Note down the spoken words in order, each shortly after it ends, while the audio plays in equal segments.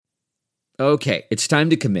Okay, it's time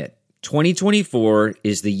to commit. 2024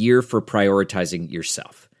 is the year for prioritizing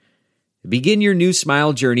yourself. Begin your new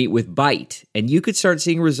smile journey with Byte, and you could start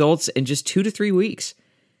seeing results in just 2 to 3 weeks.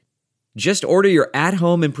 Just order your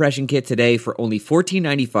at-home impression kit today for only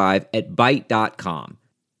 $14.95 at Byte.com.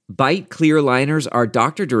 Byte clear liners are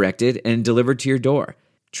doctor-directed and delivered to your door.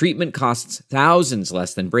 Treatment costs thousands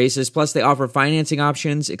less than braces, plus they offer financing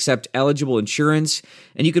options, accept eligible insurance,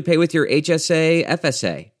 and you could pay with your HSA,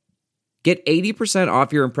 FSA. Get 80%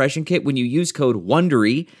 off your impression kit when you use code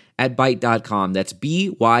WONDERY at Byte.com. That's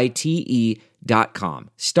BYTE.com.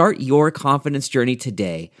 Start your confidence journey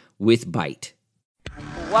today with Byte.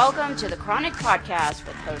 Welcome to the Chronic Podcast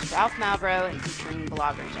with host Ralph Malbrough and featuring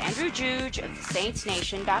bloggers Andrew Juge of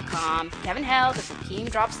TheSaintsNation.com, Kevin Held of Hakeem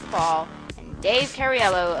Drops the Ball, and Dave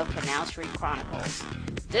Cariello of Canal Street Chronicles.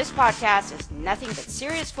 This podcast is nothing but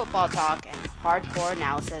serious football talk and hardcore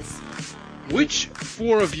analysis. Which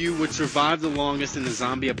four of you would survive the longest in the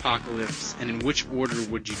zombie apocalypse, and in which order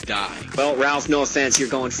would you die? Well, Ralph, no offense, you're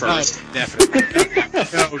going first. Oh, definitely.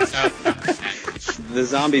 No. The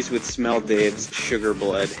zombies would smell Dave's sugar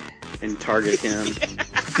blood and target him.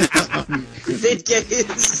 They'd get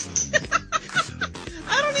his...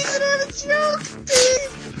 I don't even have a joke,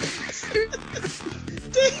 Dave!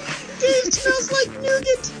 Dave smells like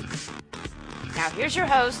nougat! Now here's your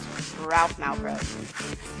host, Ralph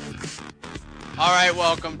Malbrough. All right,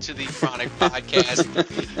 welcome to the Chronic Podcast.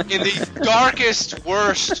 In the darkest,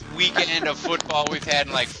 worst weekend of football we've had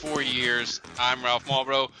in like 4 years, I'm Ralph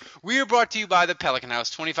Malbrough. We are brought to you by the Pelican House,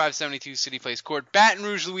 2572 City Place Court, Baton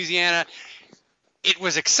Rouge, Louisiana. It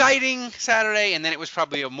was exciting Saturday, and then it was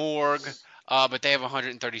probably a morgue. But they have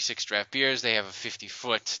 136 draft beers. They have a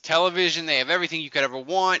 50-foot television. They have everything you could ever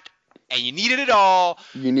want. And you needed it all.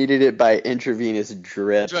 You needed it by intravenous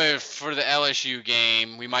drip. For the LSU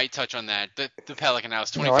game. We might touch on that. The Pelican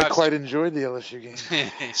House. I quite enjoyed the LSU game.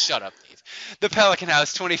 Shut up, Dave. The Pelican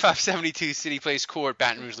House, 2572 City Place Court,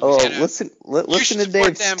 Baton Rouge, Louisiana. Oh, listen to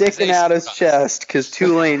Dave sticking out his chest because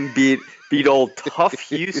Tulane beat old tough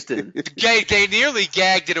Houston. They nearly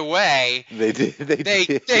gagged it away. They did.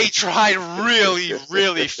 They tried really,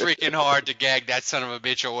 really freaking hard to gag that son of a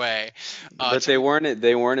bitch away. But they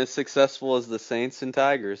weren't as successful as the Saints and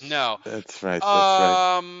Tigers. No. That's right.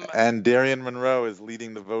 Right. And Darian Monroe is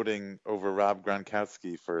leading the voting over Rob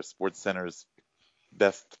Gronkowski for SportsCenter's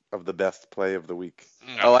best of the best play of the week.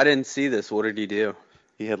 No. Oh, I didn't see this. What did he do?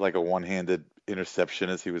 He had like a one-handed interception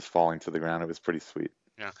as he was falling to the ground. It was pretty sweet.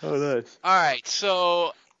 Yeah. Oh, nice. All right,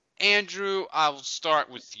 so Andrew, I'll start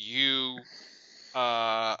with you.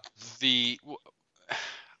 I'll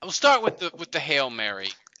start with the Hail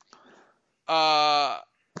Mary.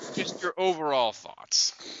 Just your overall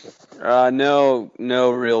thoughts. No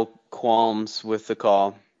real qualms with the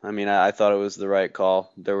call. I mean, I thought it was the right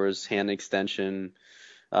call. There was hand extension.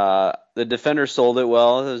 The defender sold it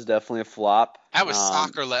well. It was definitely a flop. That was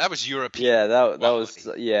soccer. That was European. Yeah, that was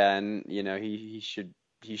and he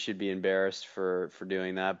should be embarrassed for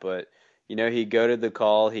doing that. But he goaded the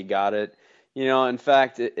call. He got it. In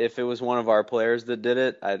fact, if it was one of our players that did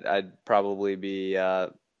it, I'd probably be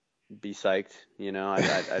psyched.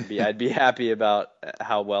 I'd be happy about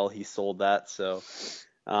how well he sold that. So.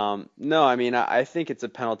 No, I mean, I think it's a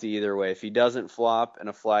penalty either way. If he doesn't flop and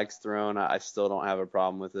a flag's thrown, I still don't have a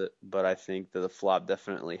problem with it. But I think that the flop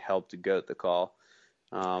definitely helped to goat the call.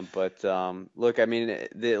 Look, I mean,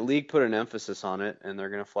 the league put an emphasis on it, and they're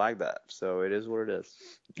going to flag that. So it is what it is.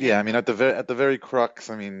 Yeah, I mean, at the very crux,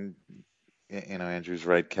 I mean, Andrew's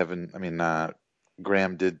right.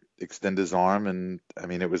 Graham did extend his arm, and I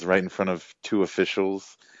mean, it was right in front of two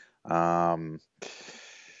officials.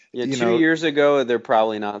 Yeah, 2 years ago, they're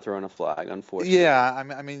probably not throwing a flag, unfortunately. Yeah,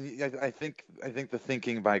 I think the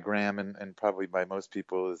thinking by Graham and probably by most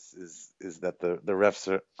people is that the refs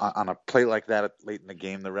are on a play like that late in the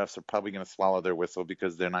game. The refs are probably going to swallow their whistle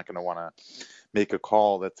because they're not going to want to make a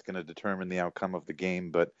call that's going to determine the outcome of the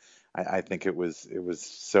game. But I think it was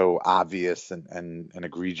so obvious and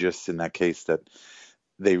egregious in that case that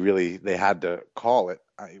they had to call it.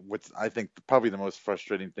 I think probably the most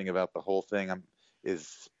frustrating thing about the whole thing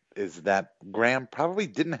is that Graham probably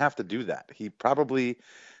didn't have to do that. He probably,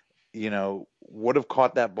 would have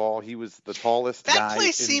caught that ball. He was the tallest guy. That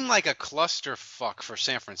play seemed like a clusterfuck for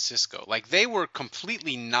San Francisco. Like they were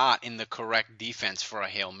completely not in the correct defense for a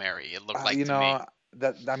Hail Mary. It looked like to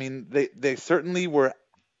me. They certainly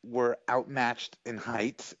were outmatched in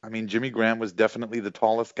height. I mean, Jimmy Graham was definitely the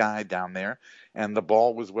tallest guy down there, and the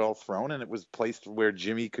ball was well thrown, and it was placed where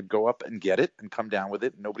Jimmy could go up and get it and come down with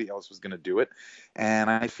it. Nobody else was going to do it. And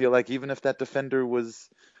I feel like even if that defender was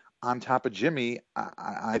on top of Jimmy,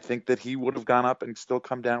 I think that he would have gone up and still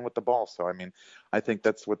come down with the ball. So, I mean, I think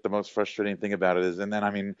that's what the most frustrating thing about it is. And then,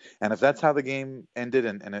 I mean, and if that's how the game ended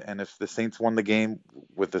and if the Saints won the game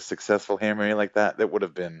with a successful Hail Mary like that, that would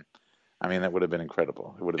have been, I mean, that would have been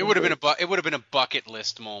incredible. It would have been a bucket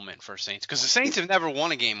list moment for Saints, because the Saints have never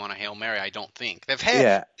won a game on a Hail Mary. I don't think they've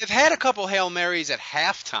had a couple Hail Marys at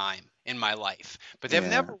halftime in my life, but they've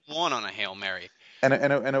never won on a Hail Mary. And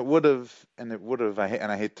it would have.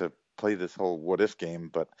 I hate to play this whole what if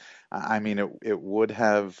game, but I mean, it would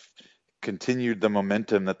have continued the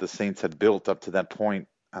momentum that the Saints had built up to that point.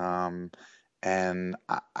 And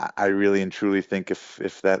I really and truly think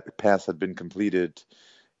if that pass had been completed,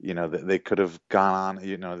 you know, they could have gone on.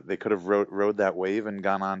 You know, they could have rode that wave and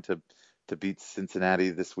gone on to beat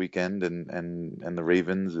Cincinnati this weekend and the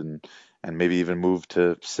Ravens and maybe even move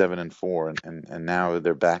to 7-4 and now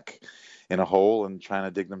they're back in a hole and trying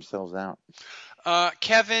to dig themselves out.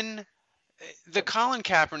 Kevin, the Colin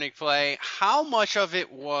Kaepernick play, how much of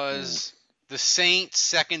it was the Saints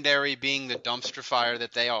secondary being the dumpster fire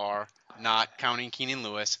that they are, not counting Keenan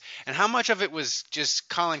Lewis, and how much of it was just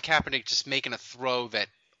Colin Kaepernick just making a throw that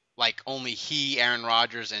like only he, Aaron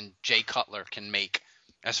Rodgers, and Jay Cutler can make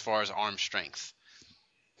as far as arm strength?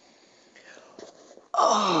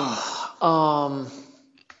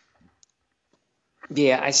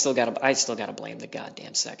 Yeah, I still gotta blame the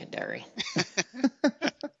goddamn secondary.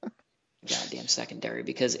 Goddamn secondary,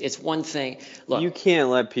 because it's one thing. Look, you can't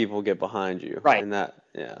let people get behind you, right? And that,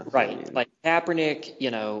 right. I mean, like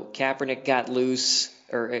Kaepernick got loose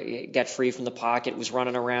or got free from the pocket, was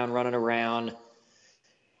running around,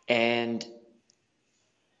 and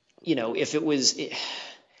you know, if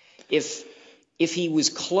he was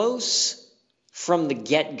close from the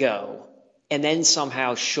get-go and then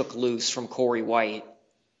somehow shook loose from Corey White,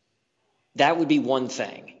 that would be one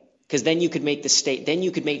thing. Because then you could make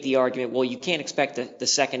the argument, well, you can't expect the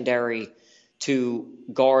secondary to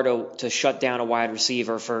to shut down a wide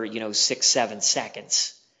receiver for 6-7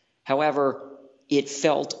 seconds. However, it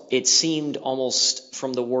seemed almost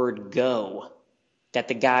from the word go that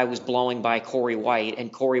the guy was blowing by Corey White,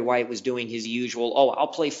 and Corey White was doing his usual, I'll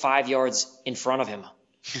play 5 yards in front of him.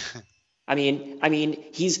 I mean,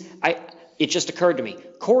 it just occurred to me,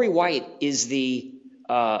 Corey White is the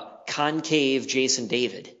concave Jason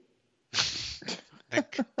David.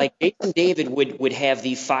 Like Jason David would have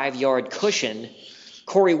the 5-yard cushion.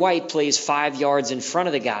 Corey White plays 5 yards in front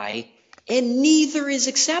of the guy, and neither is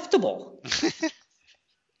acceptable.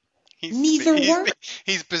 Neither works.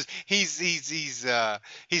 He's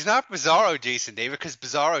not Bizarro Jason David, because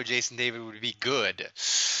Bizarro Jason David would be good.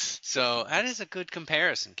 So that is a good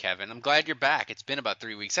comparison, Kevin. I'm glad you're back. It's been about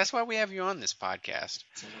 3 weeks. That's why we have you on this podcast.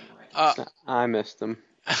 I missed him.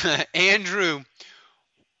 Andrew,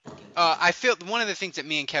 I feel one of the things that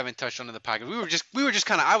me and Kevin touched on in the podcast, we were just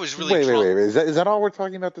kind of, I was really wait. Is that all we're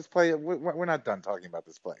talking about this play? We're not done talking about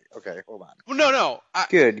this play. Okay, hold on. Well, no.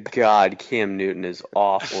 Good God, Cam Newton is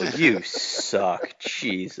awful. You suck,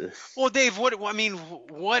 Jesus. Well, Dave, what did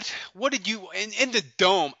you in the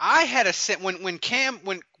dome? I had a set when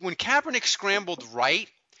Kaepernick scrambled right.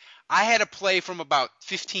 I had a play from about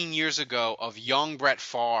 15 years ago of young Brett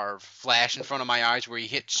Favre flash in front of my eyes where he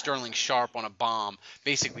hit Sterling Sharp on a bomb,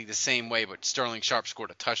 basically the same way, but Sterling Sharp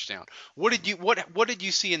scored a touchdown. What did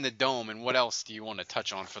you see in the dome, and what else do you want to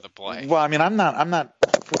touch on for the play? Well, I mean, I'm not.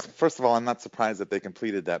 First of all, I'm not surprised that they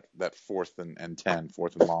completed that 4th and 10,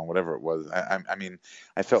 4th and long, whatever it was. I mean,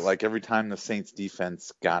 I felt like every time the Saints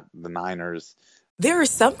defense got the Niners. There are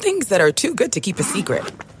some things that are too good to keep a secret.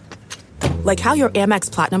 Like how your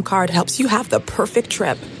Amex Platinum card helps you have the perfect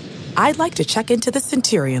trip. I'd like to check into the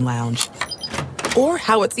Centurion Lounge. Or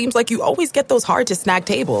how it seems like you always get those hard-to-snag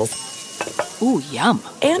tables. Ooh, yum.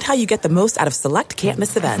 And how you get the most out of select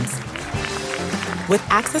can't-miss events. With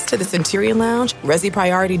access to the Centurion Lounge, Resi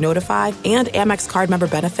Priority Notified, and Amex card member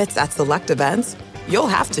benefits at select events, you'll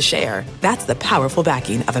have to share. That's the powerful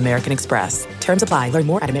backing of American Express. Terms apply. Learn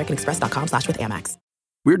more at americanexpress.com/withAmex.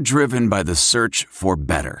 We're driven by the search for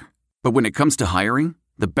better. But when it comes to hiring,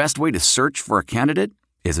 the best way to search for a candidate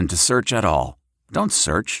isn't to search at all. Don't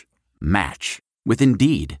search. Match with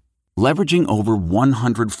Indeed. Leveraging over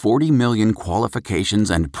 140 million qualifications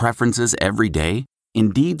and preferences every day,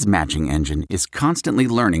 Indeed's matching engine is constantly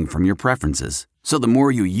learning from your preferences. So the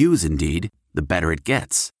more you use Indeed, the better it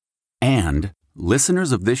gets. And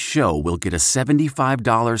listeners of this show will get a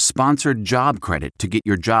 $75 sponsored job credit to get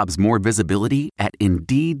your jobs more visibility at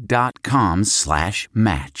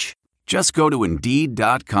Indeed.com/match. Just go to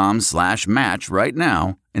Indeed.com/match right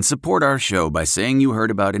now and support our show by saying you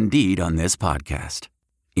heard about Indeed on this podcast.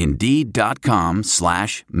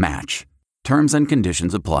 Indeed.com/match. Terms and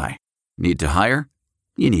conditions apply. Need to hire?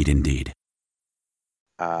 You need Indeed.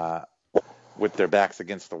 With their backs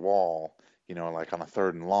against the wall, like on a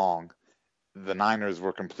 3rd and long, the Niners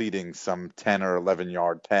were completing some 10 or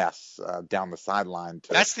 11-yard pass down the sideline to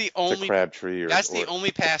Crabtree. The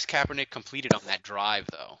only pass Kaepernick completed on that drive,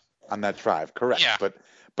 though. On that drive, correct. Yeah.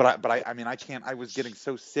 But I can't. I was getting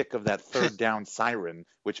so sick of that 3rd down siren,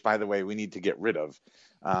 which, by the way, we need to get rid of.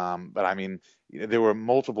 But I mean, there were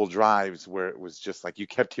multiple drives where it was just like you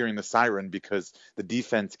kept hearing the siren because the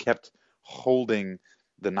defense kept holding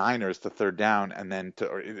the Niners to 3rd down, and then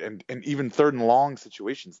and even 3rd and long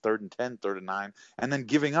situations, 3rd and 10, 3rd and 9, and then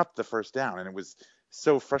giving up the 1st down, and it was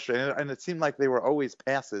so frustrating. And it seemed like they were always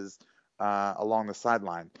passes along the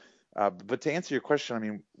sideline. But to answer your question, I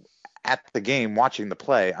mean, at the game, watching the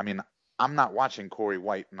play, I mean, I'm not watching Corey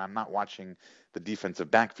White, and I'm not watching the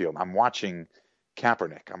defensive backfield. I'm watching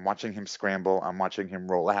Kaepernick. I'm watching him scramble. I'm watching him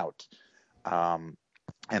roll out. And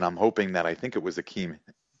I'm hoping that I think it was Akeem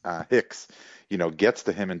Hicks, gets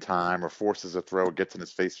to him in time or forces a throw, gets in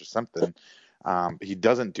his face or something. He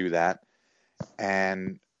doesn't do that.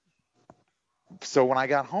 And so when I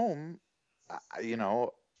got home,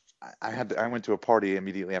 I went to a party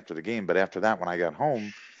immediately after the game. But after that, when I got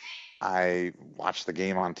home, I watched the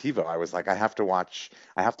game on TiVo. I was like, I have to watch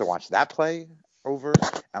that play over,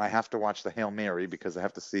 and I have to watch the Hail Mary because I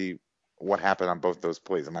have to see what happened on both those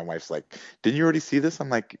plays. And my wife's like, didn't you already see this? I'm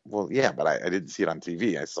like, well, yeah, but I didn't see it on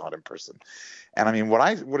TV. I saw it in person. And I mean,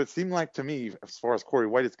 what it seemed like to me, as far as Corey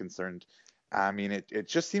White is concerned, I mean, it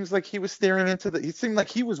just seems like he was staring it seemed like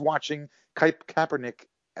he was watching Kaepernick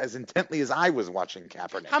as intently as I was watching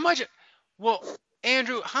Kaepernick.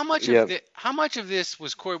 Andrew, how much of this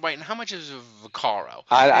was Corey White and how much is Vaccaro?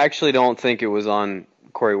 I actually don't think it was on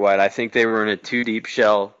Corey White. I think they were in a 2-deep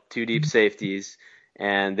shell, 2 deep safeties,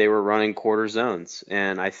 and they were running quarter zones.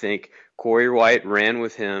 And I think Corey White ran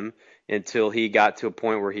with him until he got to a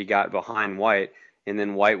point where he got behind White, and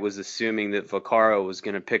then White was assuming that Vaccaro was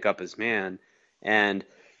going to pick up his man. And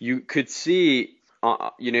you could see,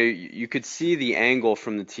 you could see the angle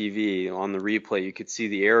from the TV on the replay. You could see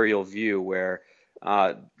the aerial view where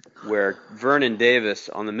Vernon Davis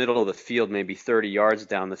on the middle of the field, maybe 30 yards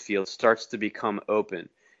down the field, starts to become open.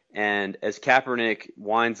 And as Kaepernick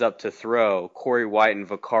winds up to throw, Corey White and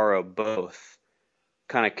Vaccaro both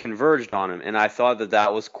kind of converged on him. And I thought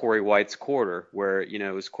that was Corey White's quarter, where,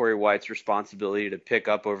 it was Corey White's responsibility to pick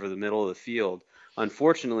up over the middle of the field.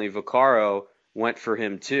 Unfortunately, Vaccaro went for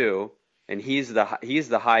him too, and he's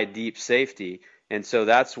the high deep safety. And so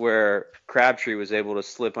that's where Crabtree was able to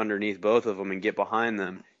slip underneath both of them and get behind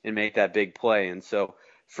them and make that big play. And so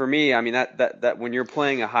for me, I mean, that when you're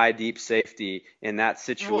playing a high deep safety in that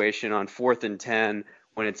situation on 4th and 10,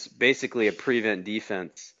 when it's basically a prevent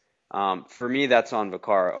defense, for me, that's on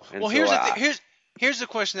Vaccaro. And here's the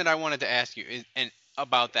question that I wanted to ask you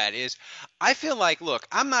about that is, I feel like, look,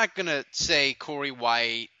 I'm not gonna say Corey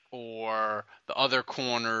White or the other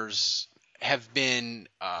corners have been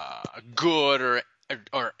good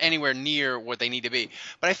or anywhere near what they need to be,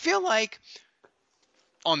 but I feel like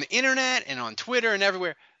on the internet and on Twitter and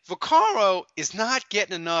everywhere, Vaccaro is not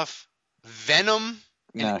getting enough venom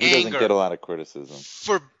and anger. He doesn't get a lot of criticism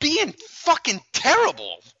for being fucking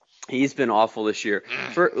terrible. He's been awful this year.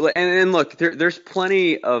 And look, there's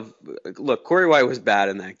plenty of – look, Corey White was bad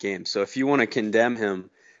in that game. So if you want to condemn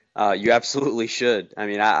him, you absolutely should. I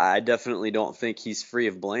mean, I definitely don't think he's free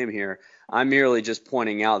of blame here. I'm merely just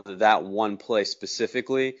pointing out that one play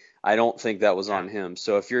specifically, I don't think that was on him.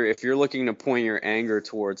 So if you're looking to point your anger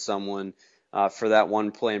towards someone for that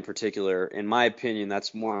one play in particular, in my opinion,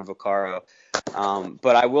 that's more on Vaccaro.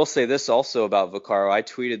 But I will say this also about Vaccaro. I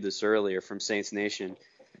tweeted this earlier from Saints Nation.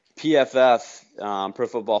 PFF, Pro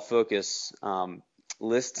Football Focus,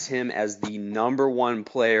 lists him as the number 1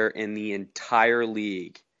 player in the entire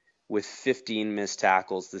league with 15 missed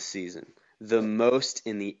tackles this season, the most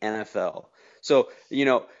in the NFL. So,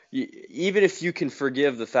 even if you can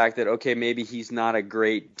forgive the fact that, okay, maybe he's not a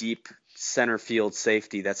great deep center field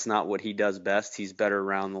safety, that's not what he does best. He's better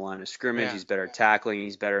around the line of scrimmage. Yeah. He's better tackling.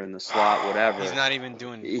 He's better in the slot, whatever. He's not even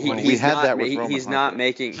doing. He's not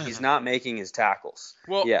making his tackles.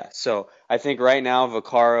 Well, yeah. So I think right now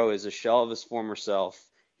Vaccaro is a shell of his former self.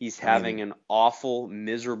 He's having an awful,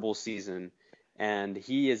 miserable season, and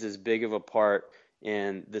he is as big of a part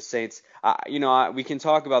in the Saints. We can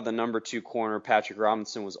talk about the number 2 corner. Patrick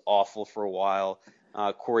Robinson was awful for a while.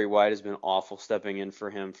 Corey White has been awful stepping in for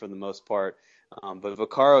him for the most part. But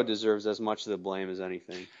Vaccaro deserves as much of the blame as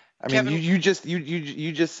anything. I mean, Kevin, you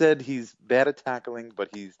just said he's bad at tackling, but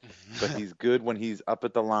he's good when he's up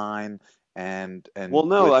at the line Well,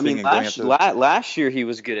 no, I blitzing mean and going after last year he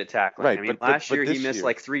was good at tackling. Right, I mean, but last year he this missed year,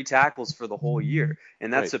 like 3 tackles for the whole year,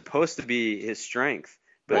 and that's right, supposed to be his strength.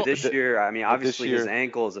 But right. this year, I mean, But this obviously his year,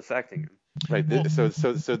 ankle is affecting him. right. So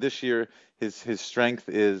this year, his strength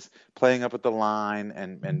is playing up at the line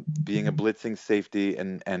and being a blitzing safety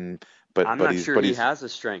I'm not he's sure he has a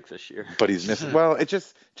strength this year. but he's missing. Well, it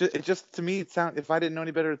just to me it sounds. If I didn't know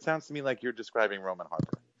any better, it sounds to me like you're describing Roman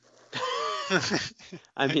Harper.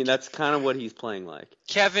 I mean, that's kind of what he's playing like.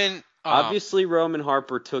 Kevin, Obviously, Roman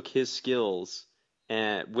Harper took his skills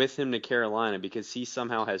with him to Carolina because he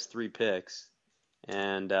somehow has 3 picks,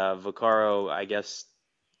 and Vaccaro, I guess,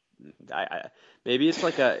 maybe it's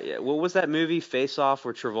like what was that movie Face Off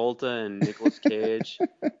where Travolta and Nicolas Cage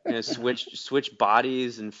switch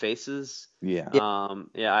bodies and faces? Yeah.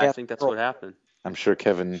 I think that's what happened. I'm sure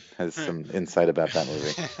Kevin has some insight about that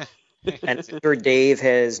movie. And I'm sure Dave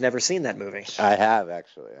has never seen that movie. I have,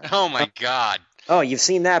 actually. Oh, my God. Oh, you've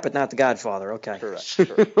seen that, but not The Godfather. Okay. Correct.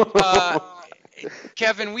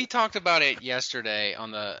 Kevin, we talked about it yesterday on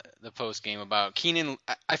the post game about Keenan.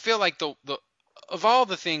 I feel like the of all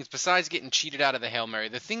the things besides getting cheated out of the Hail Mary,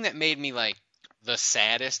 the thing that made me like the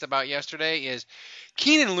saddest about yesterday is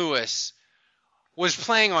Keenan Lewis was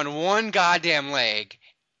playing on one goddamn leg,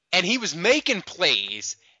 and he was making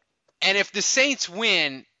plays. And if the Saints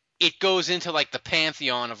win, it goes into like the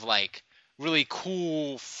pantheon of like really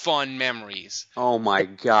cool, fun memories. Oh my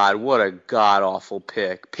God, what a god-awful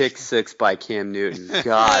pick. Pick 6 by Cam Newton.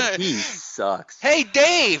 God, he sucks. Hey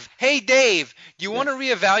Dave, you want to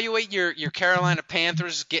reevaluate your Carolina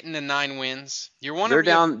Panthers getting to 9 wins?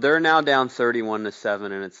 They're now down 31-7,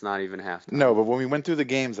 and it's not even halftime. No, but when we went through the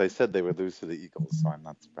games, I said they would lose to the Eagles, so I'm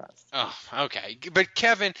not surprised. Oh, okay. But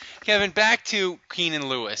Kevin, back to Keenan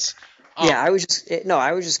Lewis. I was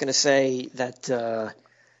just going to say that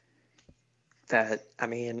I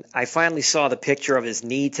mean, I finally saw the picture of his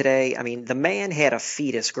knee today. I mean, the man had a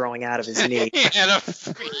fetus growing out of his knee. He had a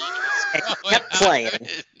fetus and he kept playing.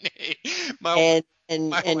 My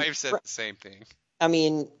wife said the same thing. I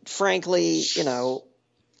mean, frankly,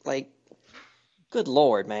 like, good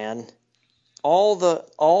Lord, man. The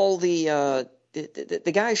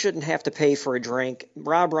guy shouldn't have to pay for a drink.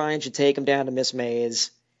 Rob Ryan should take him down to Miss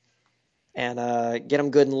Mays and get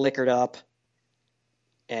him good and liquored up.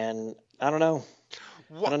 And I don't know.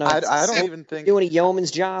 I don't even think doing a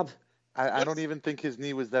yeoman's job. I don't even think his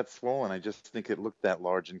knee was that swollen. I just think it looked that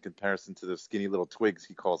large in comparison to the skinny little twigs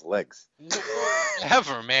he calls legs.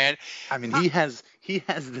 Ever, man. I mean, he has like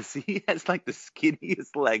the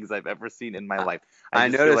skinniest legs I've ever seen in my life. I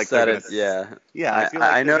noticed that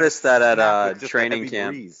I noticed that at training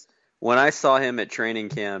camp. When I saw him at training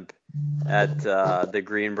camp at the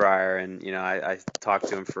Greenbrier, and I talked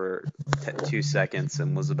to him for 2 seconds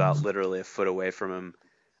and was about literally a foot away from him,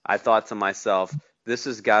 I thought to myself, this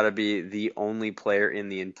has got to be the only player in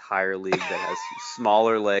the entire league that has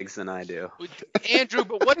smaller legs than I do. Andrew,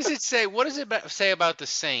 but what does it say? What does it say about the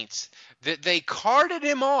Saints that they carted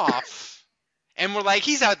him off and were like,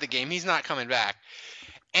 he's out the game, he's not coming back,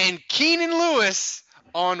 and Keenan Lewis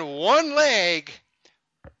on one leg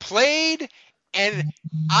played, and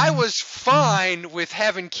I was fine with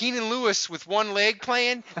having Keenan Lewis with one leg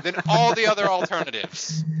playing than all the other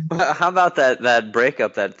alternatives. How about that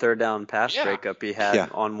breakup, that third down pass breakup he had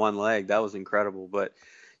on one leg? That was incredible. But,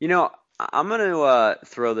 I'm going to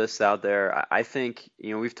throw this out there. I think,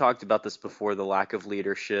 we've talked about this before, the lack of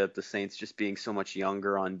leadership, the Saints just being so much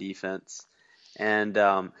younger on defense. And,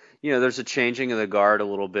 there's a changing of the guard a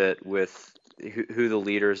little bit with who the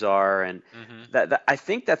leaders are, and that I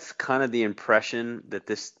think that's kind of the impression that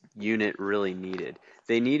this unit really needed.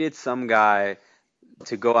 They needed some guy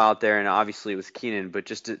to go out there, and obviously it was Keenan, but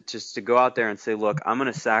just to go out there and say, look, I'm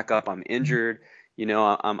going to sack up, I'm injured,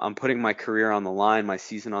 I'm putting my career on the line, my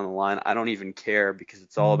season on the line. I don't even care because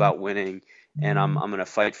it's all about winning, and I'm going to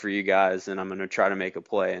fight for you guys, and I'm going to try to make a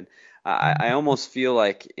play. And I almost feel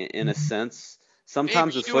like, in a sense,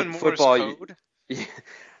 sometimes with football,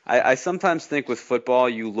 I sometimes think with football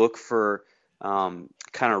you look for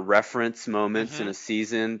kind of reference moments in a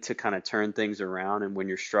season to kind of turn things around, and when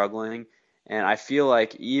you're struggling. And I feel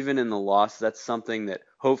like even in the loss, that's something that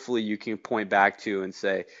hopefully you can point back to and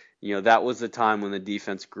say, that was the time when the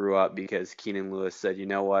defense grew up because Keenan Lewis said, you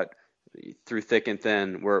know what, through thick and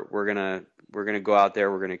thin, we're gonna go out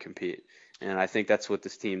there, we're gonna compete. And I think that's what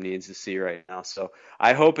this team needs to see right now. So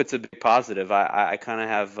I hope it's a big positive. I kind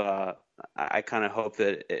of hope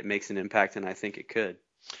that it makes an impact, and I think it could.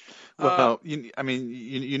 Well,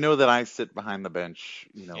 you know that I sit behind the bench,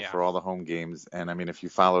 Yeah. for all the home games. And I mean, if you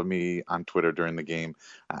follow me on Twitter during the game,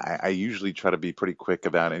 I usually try to be pretty quick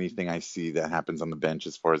about anything I see that happens on the bench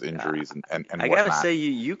as far as injuries and I whatnot. gotta say,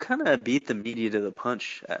 you kind of beat the media to the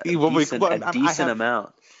punch a Yeah, well, decent, well, a decent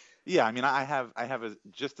amount. Yeah, I mean, I have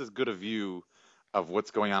just as good a view of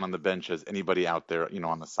what's going on the bench as anybody out there,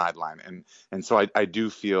 on the sideline, and so I do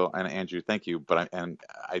feel, and Andrew, thank you, but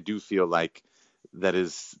I do feel like that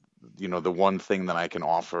is, the one thing that I can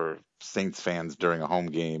offer Saints fans during a home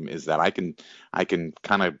game is that I can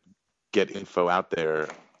kind of get info out there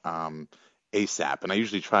ASAP, and I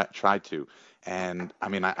usually try to, and I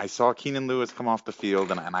mean, I saw Keenan Lewis come off the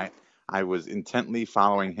field, and I was intently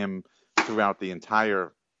following him throughout the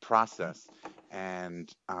entire process,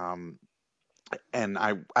 and I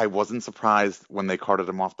wasn't surprised when they carted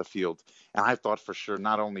him off the field. And I thought for sure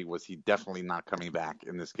not only was he definitely not coming back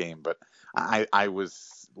in this game, but I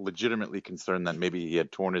was legitimately concerned that maybe he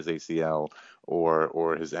had torn his ACL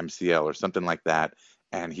or his MCL or something like that,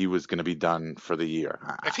 and he was going to be done for the year.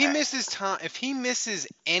 If he misses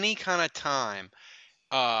any kind of time,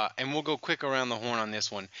 and we'll go quick around the horn on this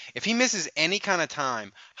one. If he misses any kind of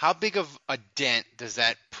time, how big of a dent does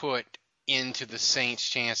that put into the Saints'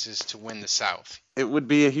 chances to win the South? It would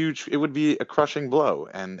be a crushing blow,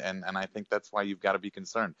 and I think that's why you've got to be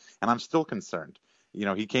concerned. And I'm still concerned.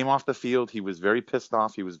 He came off the field. He was very pissed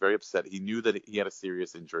off. He was very upset. He knew that he had a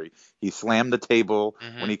serious injury. He slammed the table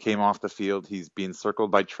when he came off the field. He's being circled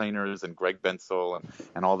by trainers and Greg Bensel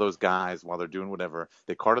and all those guys while they're doing whatever.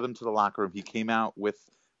 They carted him to the locker room. He came out with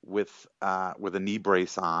a knee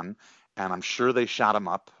brace on, and I'm sure they shot him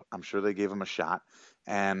up. I'm sure they gave him a shot.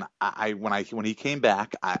 And when he came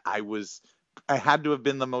back, I had to have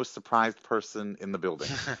been the most surprised person in the building.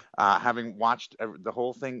 Having watched the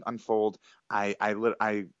whole thing unfold,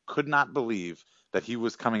 I could not believe that he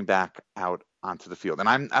was coming back out onto the field. And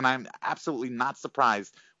I'm absolutely not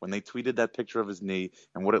surprised when they tweeted that picture of his knee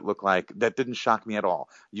and what it looked like. That didn't shock me at all.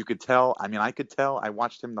 You could tell. I mean, I could tell. I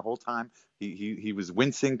watched him the whole time. He was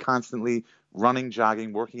wincing constantly, running,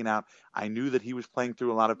 jogging, working it out. I knew that he was playing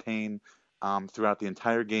through a lot of pain throughout the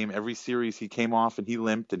entire game. Every series he came off and he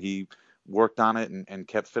limped and he worked on it and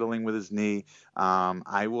kept fiddling with his knee.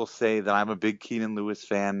 I will say that I'm a big Keenan Lewis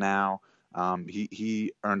fan now.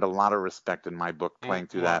 He earned a lot of respect in my book playing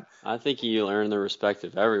through that. I think he'll earn the respect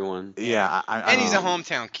of everyone. Yeah, and he's a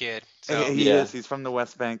hometown kid. So. He is. He's from the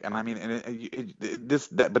West Bank, and I mean,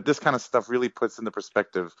 but this kind of stuff really puts into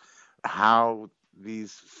perspective how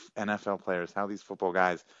these NFL players, how these football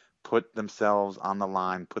guys put themselves on the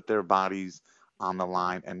line, put their bodies on the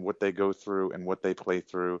line, and what they go through and what they play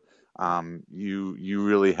through. You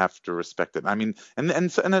really have to respect it. I mean, and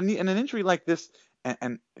an injury like this,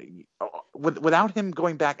 and without him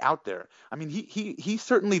going back out there, I mean, he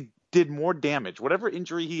certainly did more damage. Whatever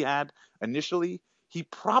injury he had initially, he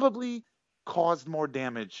probably caused more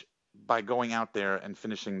damage by going out there and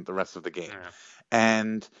finishing the rest of the game. Yeah.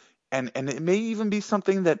 And it may even be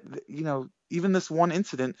something that, even this one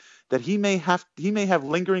incident that he may have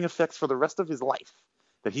lingering effects for the rest of his life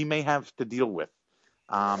that he may have to deal with.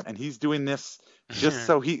 And he's doing this just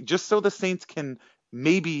so the Saints can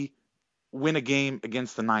maybe win a game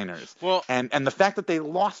against the Niners. Well, and the fact that they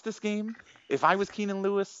lost this game, if I was Keenan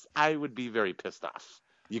Lewis, I would be very pissed off.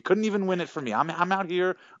 You couldn't even win it for me. I'm out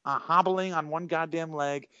here hobbling on one goddamn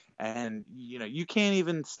leg, and you can't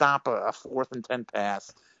even stop a 4th and 10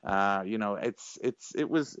 pass. It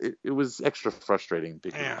was extra frustrating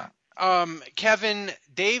because of that. Kevin,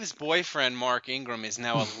 Dave's boyfriend Mark Ingram is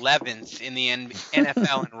now 11th in the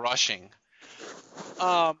NFL in rushing.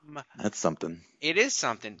 That's something. It is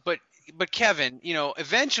something, but Kevin,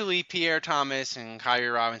 eventually Pierre Thomas and Kyrie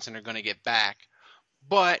Robinson are going to get back.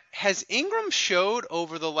 But has Ingram showed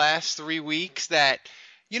over the last 3 weeks that,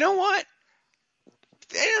 you know what?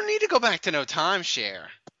 They don't need to go back to no timeshare.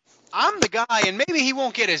 I'm the guy, and maybe he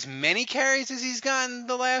won't get as many carries as he's gotten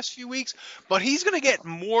the last few weeks, but he's going to get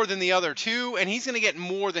more than the other two, and he's going to get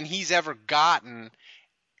more than he's ever gotten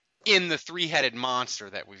in the three-headed monster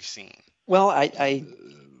that we've seen. Well, I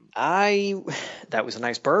that was a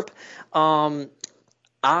nice burp.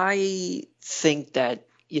 I think that,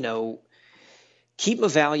 keep him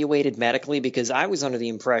evaluated medically, because I was under the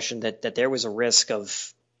impression that there was a risk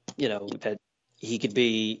of, that he could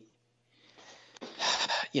be,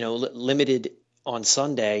 limited on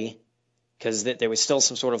Sunday because there was still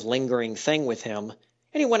some sort of lingering thing with him.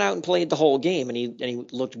 And he went out and played the whole game, and he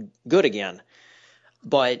looked good again.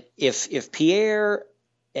 But if Pierre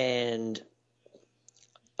and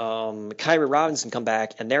Kyrie Robinson come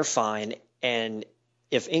back and they're fine, and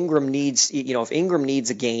if Ingram needs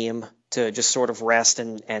a game to just sort of rest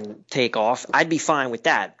and take off, I'd be fine with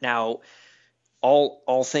that. Now,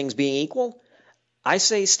 all things being equal, I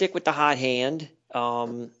say stick with the hot hand.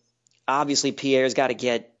 Obviously, Pierre's got to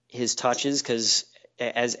get his touches because,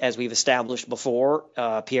 as we've established before,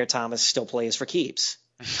 Pierre Thomas still plays for keeps.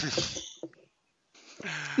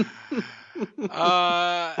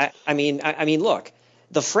 I mean, look,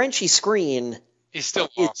 the Frenchie screen is still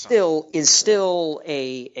awesome. is still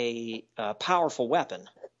a powerful weapon.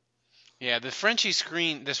 Yeah, the Frenchie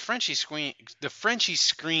screen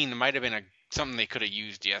might have been something they could have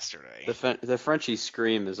used yesterday. The Frenchie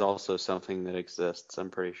scream is also something that exists, I'm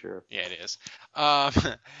pretty sure. Yeah, it is.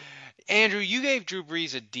 Andrew, you gave Drew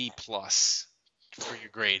Brees a D+ for your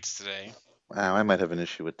grades today. Wow, I might have an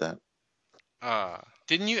issue with that.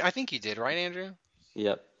 Didn't you? I think you did, right, Andrew?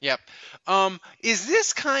 Yep. Is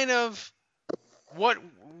this kind of what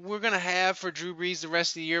we're gonna have for Drew Brees the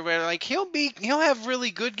rest of the year? Where like he'll have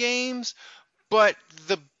really good games, but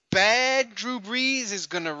the bad Drew Brees is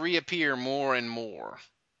gonna reappear more and more.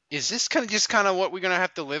 Is this kind of what we're gonna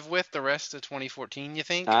have to live with the rest of 2014? You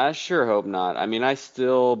think? I sure hope not. I mean, I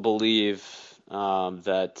still believe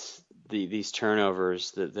that these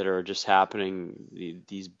turnovers that are just happening,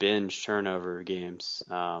 these binge turnover games,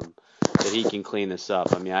 that he can clean this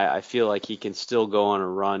up. I mean, I feel like he can still go on a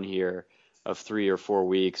run here of 3 or 4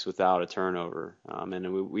 weeks without a turnover. And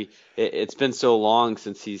it's been so long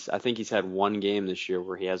since I think he's had one game this year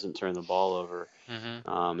where he hasn't turned the ball over.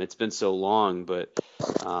 Mm-hmm. It's been so long, but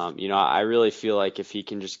I really feel like if he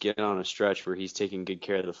can just get on a stretch where he's taking good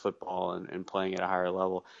care of the football and playing at a higher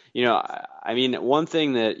level, I mean, one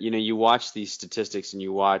thing that, you watch these statistics and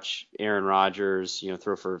you watch Aaron Rodgers,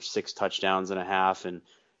 throw for 6 touchdowns and a half, and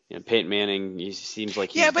Peyton Manning, he seems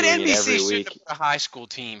like he's doing it every NBC week. Should have put a high school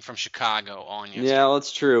team from Chicago on yesterday. Yeah, well,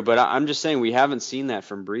 it's true, but I'm just saying we haven't seen that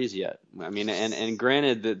from Brees yet. I mean, and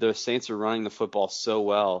granted, the Saints are running the football so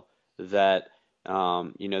well that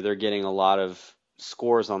they're getting a lot of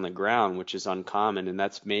scores on the ground, which is uncommon, and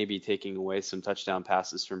that's maybe taking away some touchdown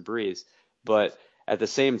passes from Brees. But at the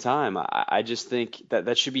same time, I just think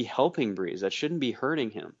that should be helping Brees. That shouldn't be hurting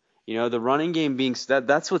him. The running game being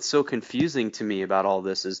that's what's so confusing to me about all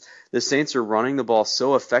this is the Saints are running the ball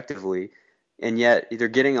so effectively, and yet they're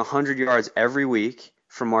getting 100 yards every week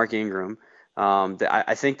from Mark Ingram.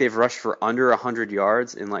 I think they've rushed for under 100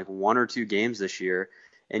 yards in like 1 or 2 games this year,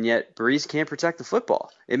 and yet Brees can't protect the football.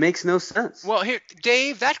 It makes no sense. Well, here,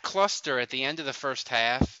 Dave, that cluster at the end of the first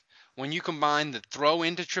half, when you combine the throw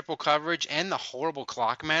into triple coverage and the horrible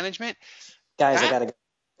clock management. Guys, I got to go.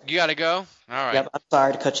 You got to go? All right. Yep, I'm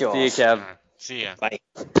sorry to cut you off. See you, Kev. Right. See ya. Bye.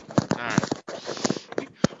 All right.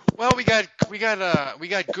 Well, we got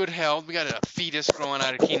good health. We got a fetus growing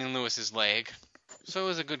out of Keenan Lewis's leg. So it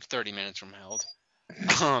was a good 30 minutes from held.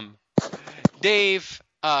 Dave,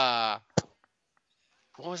 what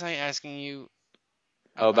was I asking you?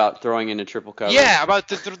 About throwing into triple coverage? Yeah, about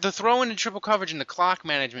the throw into triple coverage and the clock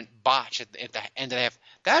management botch at the end of the half.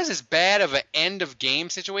 That is as bad of an end of game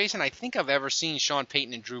situation I think I've ever seen Sean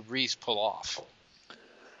Payton and Drew Brees pull off.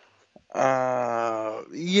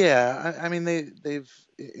 Yeah, I mean they've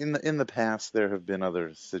in the past there have been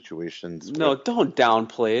other situations. No, don't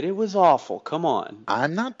downplay it. It was awful. Come on.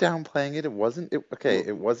 I'm not downplaying it. It wasn't. It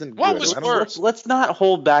wasn't. What good. was worse? Let's not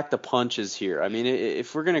hold back the punches here. I mean,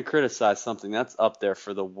 if we're gonna criticize something, that's up there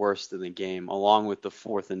for the worst in the game, along with the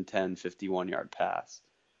 4th and 10 51-yard pass.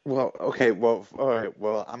 Well, okay. Well, all right.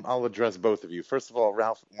 Well, I'll address both of you. First of all,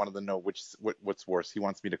 Ralph wanted to know what's worse. He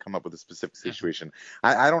wants me to come up with a specific situation.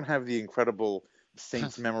 I don't have the incredible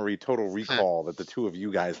Saints memory total recall that the two of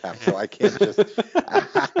you guys have, so I can't just.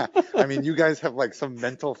 I mean, you guys have like some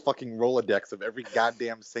mental fucking Rolodex of every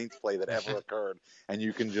goddamn Saints play that ever occurred, and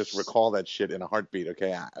you can just recall that shit in a heartbeat. Okay,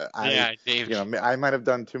 Yeah, Dave. I might have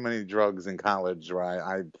done too many drugs in college, or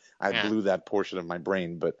I blew that portion of my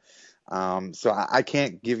brain, but. So I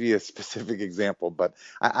can't give you a specific example, but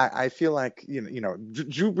I feel like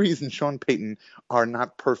Drew Brees and Sean Payton are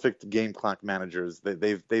not perfect game clock managers.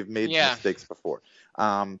 They've made mistakes before.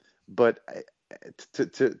 But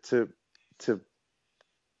to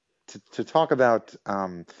talk about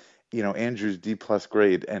Andrew's D+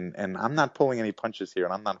 grade, and I'm not pulling any punches here,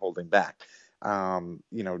 and I'm not holding back.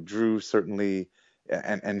 Drew certainly.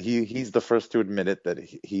 And he's the first to admit it that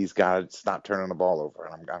he's got to stop turning the ball over,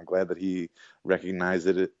 and I'm glad that he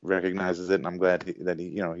recognizes it, and I'm glad that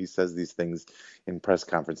he says these things in press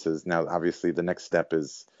conferences. Now, obviously, the next step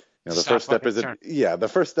is the first step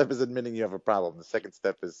is admitting you have a problem. The second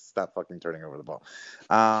step is stop fucking turning over the ball.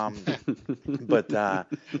 But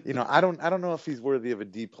I don't know if he's worthy of a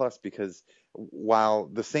D+ because while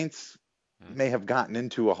the Saints may have gotten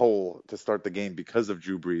into a hole to start the game because of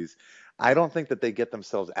Drew Brees, I don't think that they get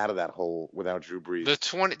themselves out of that hole without Drew Brees.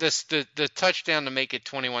 The touchdown to make it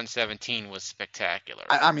 21-17 was spectacular.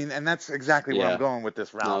 I mean, and that's exactly where I'm going with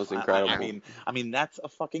this, Ralph. That was incredible. I mean, that's a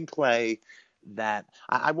fucking play that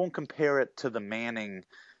I won't compare it to the Manning,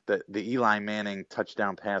 the Eli Manning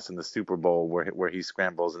touchdown pass in the Super Bowl where he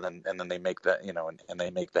scrambles and then they make the and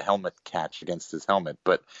they make the helmet catch against his helmet.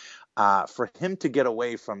 But for him to get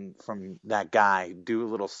away from that guy, do a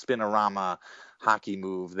little spinorama hockey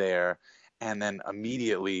move there, and then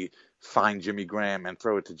immediately find Jimmy Graham and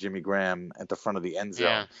throw it to Jimmy Graham at the front of the end zone.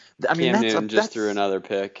 Yeah. I mean, Cam Newton just threw another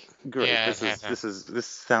pick. Great. Yeah, this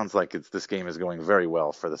sounds like this game is going very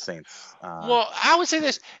well for the Saints. Well, I would say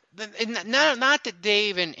this, not that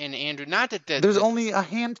Dave and Andrew, not that there's only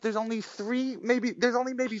three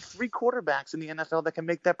quarterbacks in the NFL that can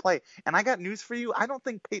make that play. And I got news for you. I don't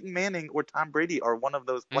think Peyton Manning or Tom Brady are one of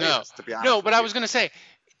those players, to be honest. No, but I was going to say,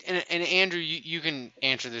 and Andrew, you can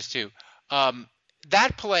answer this too.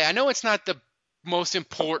 That play, I know it's not the most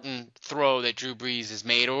important throw that Drew Brees has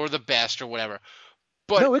made or the best or whatever.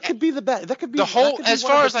 But no, it could be the best. That could be the whole, as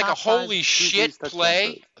far as like a holy shit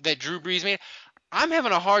play that Drew Brees made. I'm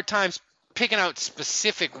having a hard time picking out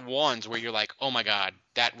specific ones where you're like, oh my God,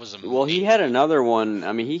 that was amazing. Well, he had another one.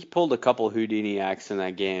 I mean, he pulled a couple Houdini acts in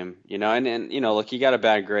that game, and look, he got a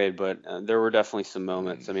bad grade, but there were definitely some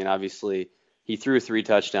moments. I mean, obviously, he threw 3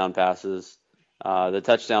 touchdown passes. The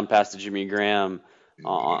touchdown pass to Jimmy Graham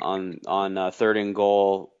on 3rd and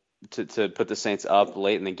goal to put the Saints up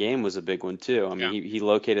late in the game was a big one too. I mean, he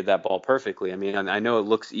located that ball perfectly. I mean, I know it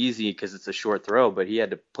looks easy because it's a short throw, but he had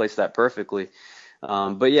to place that perfectly.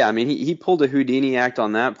 But yeah, I mean, he pulled a Houdini act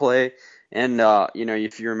on that play. And,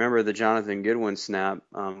 if you remember the Jonathan Goodwin snap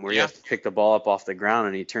where he has to pick the ball up off the ground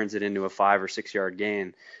and he turns it into a 5 or 6 yard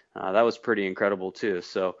gain, that was pretty incredible too.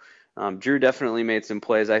 So Drew definitely made some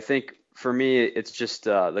plays. I think for me, it's just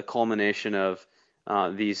the culmination of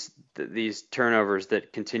these turnovers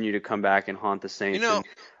that continue to come back and haunt the Saints. And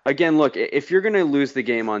again, look, if you're going to lose the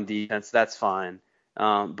game on defense, that's fine.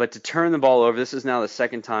 But to turn the ball over, this is now the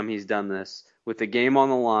second time he's done this with the game on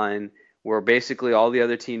the line, where basically all the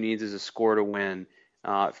other team needs is a score to win.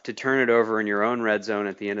 To turn it over in your own red zone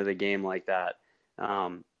at the end of the game like that,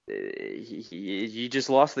 you just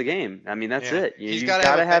lost the game. I mean, that's it. You've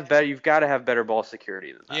got to have better. You've got to have better ball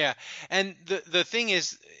security than that. Yeah, and the thing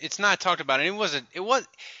is, it's not talked about. And it was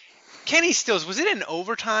Kenny Stills. Was it in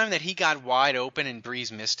overtime that he got wide open and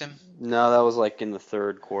Brees missed him? No, that was like in the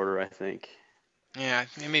 3rd quarter, I think. Yeah,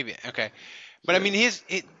 maybe. Okay, but I mean,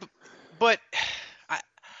 but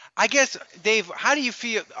I guess, Dave, how do you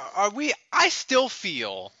feel? I still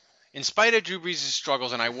feel, in spite of Drew Brees'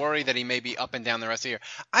 struggles, and I worry that he may be up and down the rest of the year,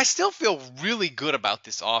 I still feel really good about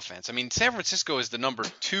this offense. I mean, San Francisco is the number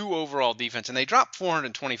 2 overall defense, and they dropped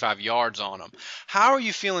 425 yards on them. How are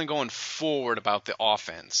you feeling going forward about the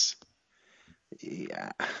offense?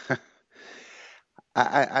 Yeah.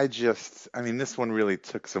 I mean, this one really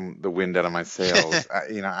took the wind out of my sails.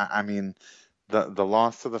 I mean, the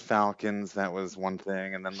loss to the Falcons, that was one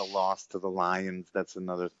thing, and then the loss to the Lions, that's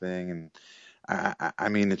another thing, and I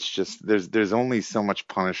mean, it's just there's only so much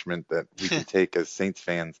punishment that we can take as Saints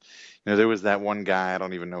fans. There was that one guy, I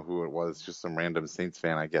don't even know who it was, just some random Saints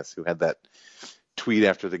fan, I guess, who had that tweet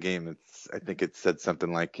after the game. I think it said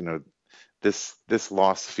something like, this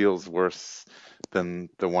loss feels worse than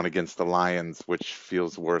the one against the Lions, which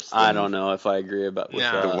feels worse than I don't know if I agree with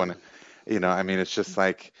the one. I mean, it's just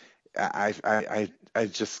like I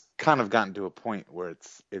just kind of gotten to a point where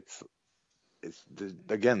it's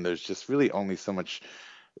again, there's just really only so much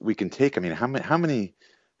we can take. I mean, how many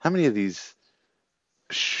of these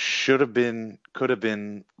could have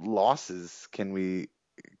been losses can we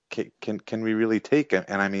really take? And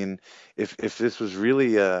I mean, if this was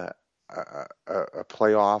really a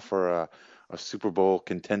playoff or a Super Bowl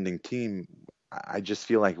contending team, I just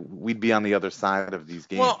feel like we'd be on the other side of these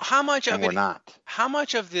games. Well, how much of it? We're not. How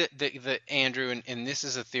much of the Andrew, and this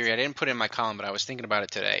is a theory I didn't put in my column, but I was thinking about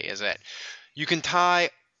it today, is that you can tie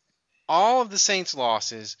all of the Saints'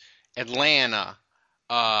 losses, Atlanta,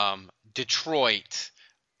 Detroit,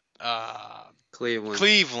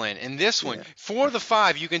 Cleveland, and this one, 4 of the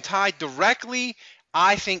 5, you can tie directly,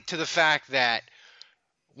 I think, to the fact that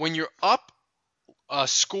when you're up a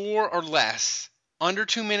score or less, under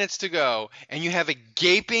 2 minutes to go, and you have a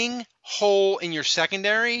gaping hole in your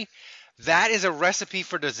secondary, that is a recipe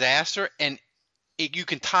for disaster, and you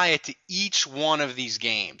can tie it to each one of these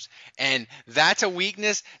games. And that's a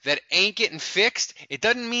weakness that ain't getting fixed. It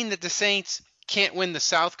doesn't mean that the Saints can't win the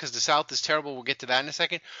South because the South is terrible. We'll get to that in a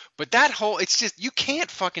second. But that whole, it's just, you can't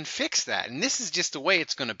fucking fix that. And this is just the way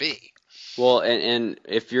it's going to be. Well, and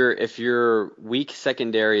if your weak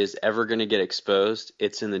secondary is ever going to get exposed,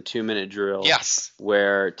 it's in the 2-minute drill. Yes.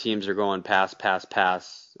 Where teams are going pass,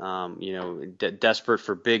 desperate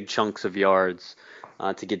for big chunks of yards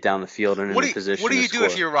to get down the field and in a position. What do you to do score.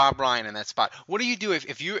 if you're Rob Ryan in that spot? What do you do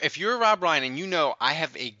if you're Rob Ryan and you know I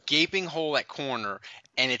have a gaping hole at corner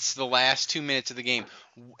and it's the last 2 minutes of the game?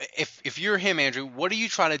 If you're him, Andrew, what do you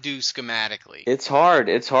try to do schematically? It's hard,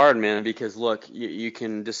 man, because look, you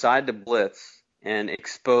can decide to blitz and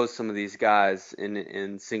expose some of these guys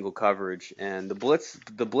in single coverage, and the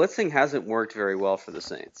blitzing hasn't worked very well for the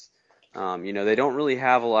Saints. They don't really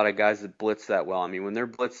have a lot of guys that blitz that well. I mean, when they're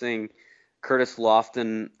blitzing Curtis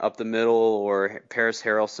Lofton up the middle or Paris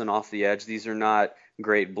Harrelson off the edge, these are not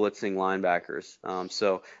great blitzing linebackers.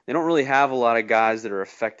 So they don't really have a lot of guys that are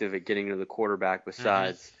effective at getting to the quarterback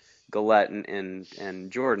besides Gillette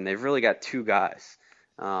and Jordan. They've really got two guys.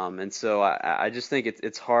 And so I just think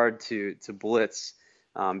it's hard to blitz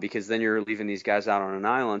because then you're leaving these guys out on an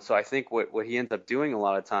island. So I think what he ends up doing a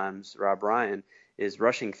lot of times, Rob Ryan, is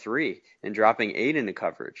rushing 3 and dropping 8 into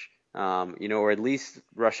coverage. Or at least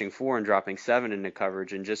rushing 4 and dropping 7 into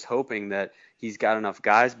coverage, and just hoping that he's got enough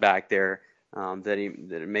guys back there that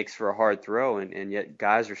it makes for a hard throw, and yet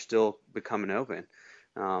guys are still becoming open.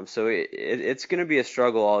 So it's going to be a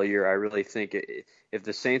struggle all year. I really think if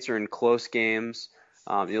the Saints are in close games,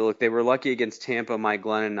 look, they were lucky against Tampa. Mike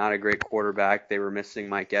Glennon, not a great quarterback. They were missing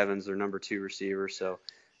Mike Evans, their number 2 receiver. So,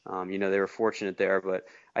 they were fortunate there. But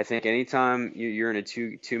I think anytime you're in a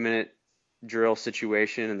two-minute drill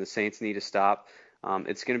situation and the Saints need to stop,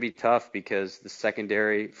 it's going to be tough because the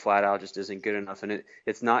secondary flat out just isn't good enough. And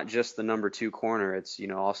it's not just the number 2 corner. It's,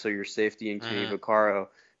 also your safety in Kenny Vaccaro,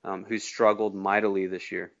 who's struggled mightily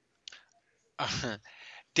this year.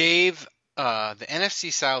 Dave, the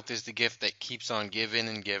NFC South is the gift that keeps on giving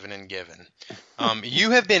and giving and giving.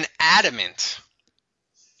 You have been adamant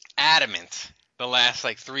the last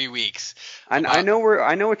 3 weeks. I know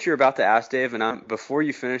what you're about to ask, Dave, and before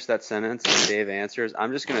you finish that sentence and Dave answers,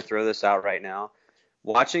 I'm just going to throw this out right now.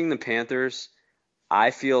 Watching the Panthers, I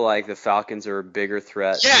feel like the Falcons are a bigger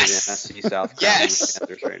threat to the NFC South than the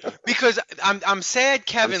Panthers right now. Because I'm sad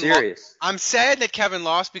I'm serious. I'm sad that Kevin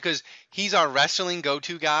lost because he's our wrestling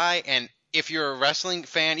go-to guy, and if you're a wrestling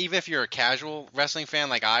fan, even if you're a casual wrestling fan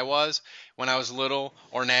like I was when I was little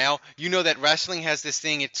or now, you know that wrestling has this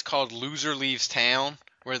thing, it's called loser leaves town,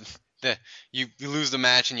 where you lose the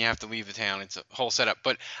match and you have to leave the town. It's a whole setup.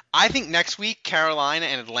 But I think next week, Carolina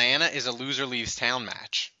and Atlanta is a loser leaves town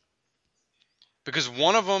match. Because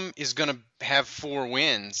one of them is going to have 4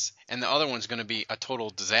 wins and the other one's going to be a total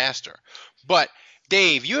disaster. But,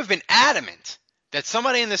 Dave, you have been adamant that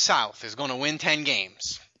somebody in the South is going to win 10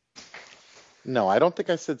 games. No, I don't think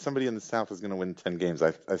I said somebody in the South is going to win 10 games.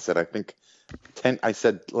 I said I think 10. I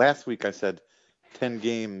said last week 10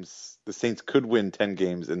 games. The Saints could win 10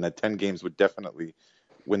 games, and that 10 games would definitely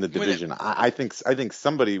win the division. I think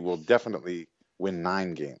somebody will definitely win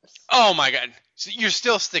 9 games. Oh my God! So you're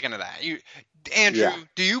still sticking to that, Andrew?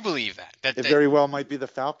 Do you believe that? It very well might be the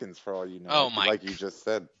Falcons for all you know. Oh my! Like you just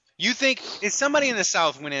said. You think is somebody in the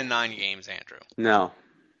South winning 9 games, Andrew? No.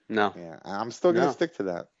 Yeah, I'm still going to stick to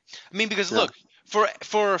that. I mean, because look,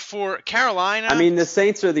 for Carolina, I mean, the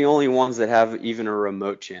Saints are the only ones that have even a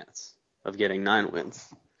remote chance of getting 9 wins.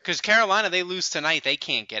 Because Carolina, they lose tonight, they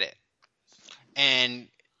can't get it, and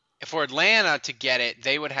for Atlanta to get it,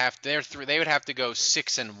 they would have to go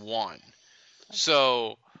 6-1.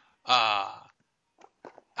 So,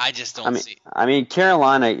 I just don't see. I mean,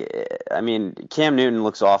 Carolina. I mean, Cam Newton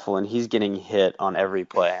looks awful, and he's getting hit on every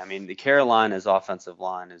play. I mean, the Carolina's offensive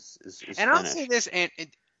line is And finished. I'll say this, and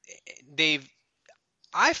Dave,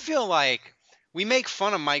 I feel like we make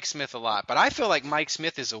fun of Mike Smith a lot, but I feel like Mike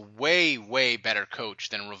Smith is a way, way better coach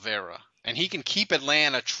than Rivera. And he can keep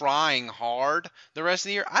Atlanta trying hard the rest of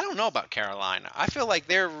the year. I don't know about Carolina. I feel like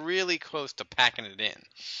they're really close to packing it in.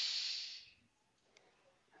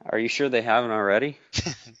 Are you sure they haven't already?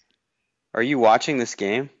 Are you watching this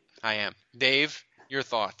game? I am. Dave, your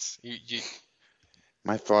thoughts?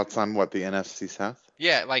 My thoughts on what, the NFC South?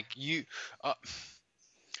 Yeah, like you.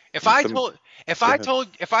 If I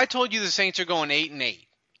told you the Saints are going 8-8,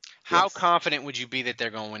 how confident would you be that they're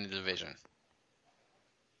going to win the division?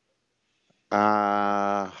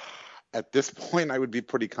 At this point, I would be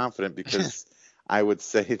pretty confident because I would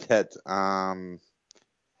say that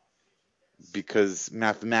because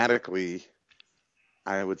mathematically,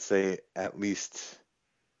 I would say at least.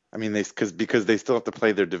 I mean, because they still have to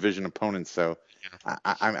play their division opponents. So,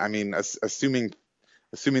 I mean, assuming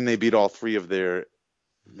assuming they beat all three of their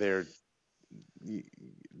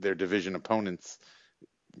division opponents,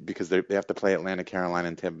 because they have to play Atlanta, Carolina,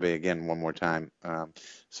 and Tampa Bay again one more time.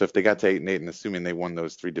 So if they got to 8-8, and assuming they won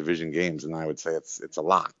those three division games, then I would say it's a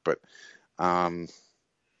lock. But at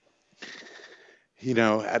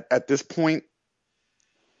this point,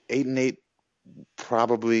 8-8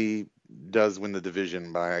 probably does win the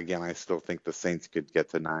division. But again, I still think the Saints could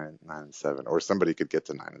get to 9-7, or somebody could get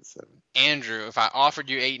to 9-7. Andrew, if I offered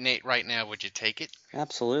you 8-8 right now, would you take it?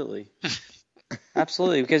 Absolutely.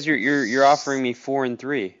 Absolutely, because you're offering me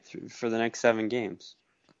 4-3 for the next 7 games.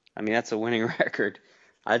 I mean, that's a winning record.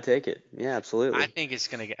 I'd take it. Yeah, absolutely. I think it's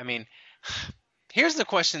gonna get. I mean, here's the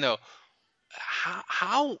question though: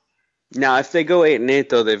 how? Now, if they go 8-8,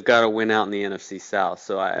 though, they've got to win out in the NFC South.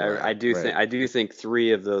 So I do think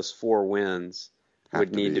 3 of those 4 wins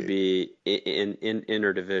would need to be in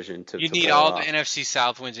interdivision to. You need all the NFC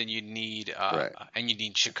South wins, and you need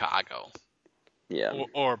Chicago. Yeah.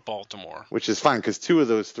 Or Baltimore. Which is fine, because 2 of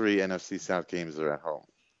those 3 NFC South games are at home.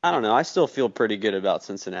 I don't know. I still feel pretty good about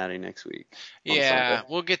Cincinnati next week. Yeah,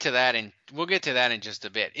 we'll get to that in just a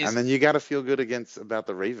bit. And then you got to feel good about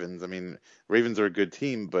the Ravens. I mean, Ravens are a good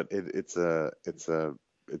team, but it's a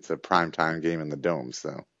primetime game in the Dome,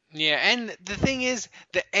 so. Yeah, and the thing is,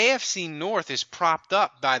 the AFC North is propped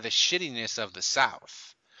up by the shittiness of the South.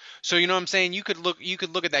 So you know what I'm saying? You could look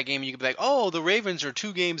at that game and you could be like, oh, the Ravens are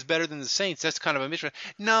 2 games better than the Saints. That's kind of a mystery.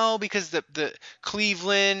 No, because the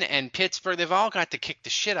Cleveland and Pittsburgh, they've all got to kick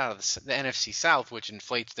the shit out of the NFC South, which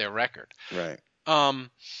inflates their record. Right.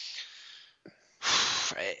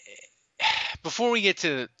 Before we get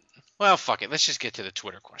to, well, fuck it. Let's just get to the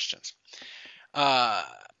Twitter questions.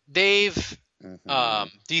 Dave,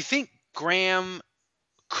 do you think Graham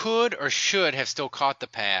could or should have still caught the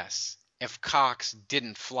pass if Cox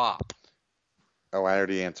didn't flop? Oh, I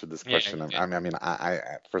already answered this question. Yeah. I mean,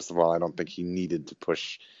 first of all, I don't think he needed to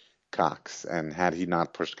push Cox, and had he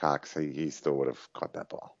not pushed Cox, he still would have caught that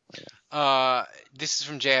ball. Yeah. This is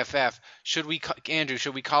from JFF. Andrew,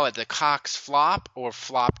 should we call it the Cox flop or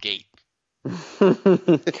Flopgate? I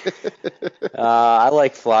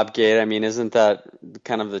like Flopgate. I mean, isn't that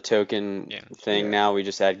kind of the token thing now? We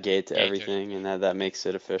just add gate to everything, and that makes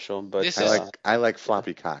it official. But I like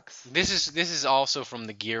Floppy Cox. This is also from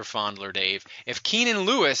the Gear Fondler, Dave. If Keenan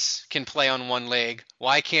Lewis can play on one leg,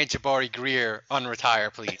 why can't Jabari Greer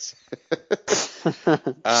unretire, please?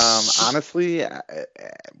 Honestly,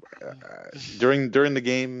 during the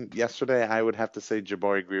game yesterday, I would have to say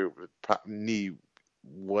Jabari Greer knee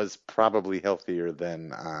was probably healthier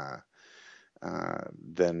than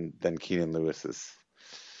Keenan Lewis's.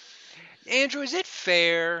 Andrew, is it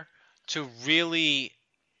fair to really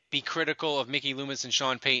be critical of Mickey Loomis and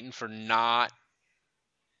Sean Payton for not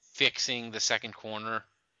fixing the second corner?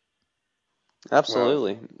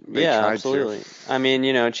 Absolutely. Well, absolutely. I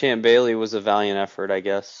mean, Champ Bailey was a valiant effort, I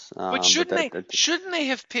guess. But shouldn't they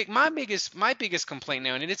have picked my biggest complaint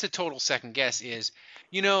now, and it's a total second guess, is,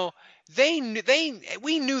 we knew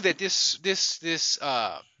that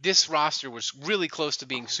this roster was really close to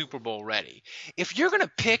being Super Bowl ready. If you're going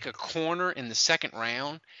to pick a corner in the second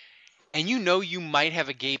round, and you might have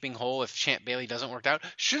a gaping hole if Champ Bailey doesn't work out,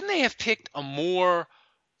 shouldn't they have picked a more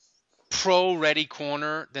pro-ready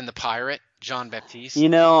corner than the Pirate, Jean-Baptiste?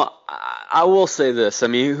 I will say this. I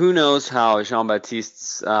mean, who knows how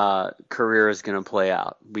Jean-Baptiste's career is going to play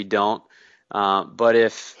out? We don't. But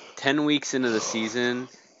if 10 weeks into the season,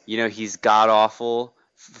 he's god-awful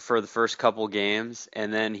for the first couple games,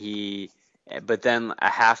 and then but then a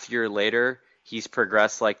half year later, he's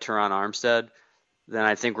progressed like Teron Armstead, then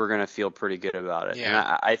I think we're going to feel pretty good about it.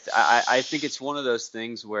 Yeah. And I think it's one of those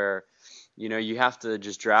things where, you have to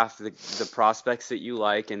just draft the prospects that you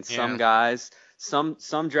like, and some guys,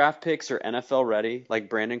 some draft picks are NFL ready, like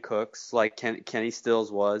Brandon Cooks, like Kenny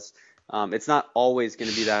Stills was. It's not always going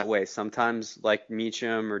to be that way. Sometimes, like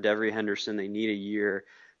Meacham or Devery Henderson, they need a year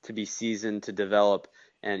to be seasoned to develop.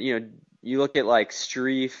 And you look at like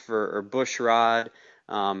Streif or Bushrod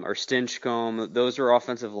or Stinchcomb. Those are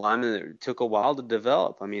offensive linemen that took a while to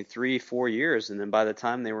develop. I mean, 3-4 years, and then by the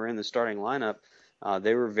time they were in the starting lineup,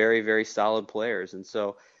 they were very, very solid players. And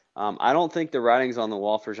so I don't think the writing's on the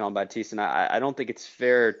wall for Jean-Baptiste, and I don't think it's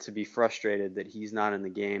fair to be frustrated that he's not in the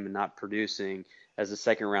game and not producing as a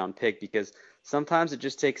second-round pick, because sometimes it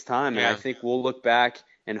just takes time. And I think we'll look back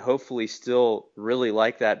and hopefully still really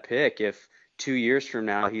like that pick if 2 years from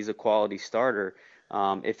now he's a quality starter.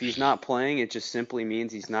 If he's not playing, it just simply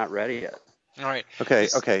means he's not ready yet. All right.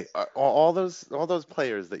 Okay. All those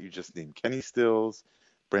players that you just named: Kenny Stills,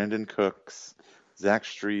 Brandon Cooks, Zach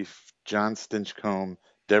Streif, John Stinchcomb,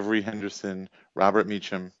 Devery Henderson, Robert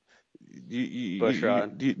Meacham.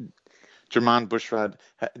 Bushrod. Jermon Bushrod.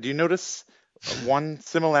 Do you notice one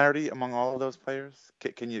similarity among all of those players?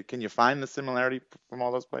 Can you find the similarity from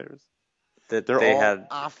all those players? That They're they all had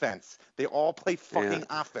offense. They all play fucking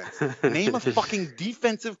Yeah. offense. Name a fucking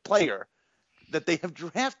defensive player that they have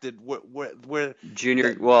drafted where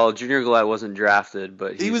Junior Galette wasn't drafted,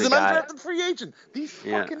 but he was a an guy. undrafted free agent. These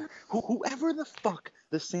fucking whoever the fuck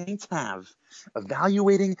the Saints have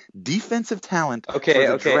evaluating defensive talent. Okay,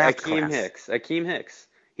 for the draft Akeem class. Hicks.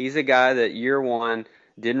 He's a guy that year one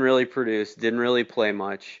didn't really produce, didn't really play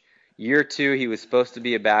much. Year two, he was supposed to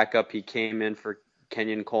be a backup. He came in for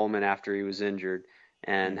Kenyon Coleman after he was injured,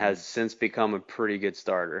 and has since become a pretty good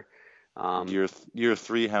starter. Year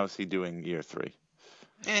three, how's he doing? Year three.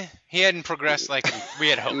 He hadn't progressed like we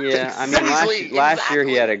had hoped. Yeah, I mean last year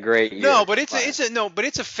he had a great year. No, but it's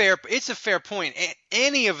a fair point.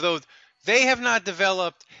 Any of those, they have not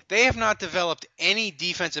developed any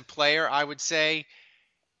defensive player, I would say,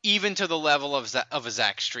 even to the level of a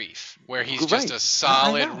Zach Strief, where he's just a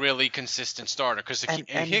solid, really consistent starter. Because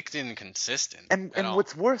Hicks inconsistent. And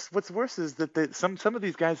what's worse is that some of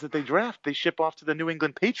these guys that they draft, they ship off to the New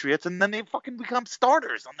England Patriots, and then they fucking become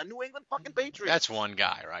starters on the New England fucking Patriots. That's one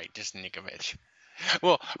guy, right? Just Nikovich.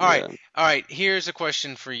 Well, all right. Here's a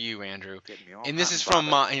question for you, Andrew. And this is from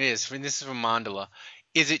Mandela.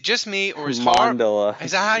 Is it just me, or is Mandela?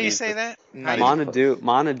 Is that how you say that? Monadula.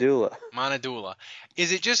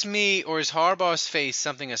 Is it just me, or is Harbaugh's face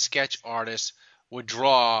something a sketch artist would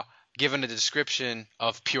draw, given a description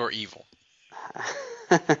of pure evil?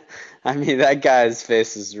 I mean, that guy's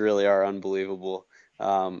faces really are unbelievable.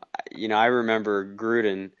 I remember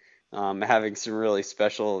Gruden having some really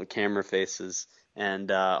special camera faces, and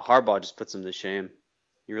Harbaugh just puts him to shame.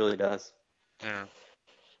 He really does. Yeah.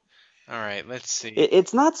 All right, let's see.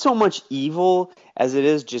 It's not so much evil as it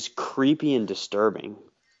is just creepy and disturbing.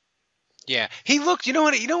 Yeah, he looked. You know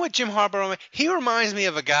what, Jim Harbaugh. He reminds me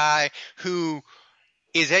of a guy who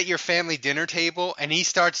is at your family dinner table and he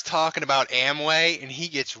starts talking about Amway and he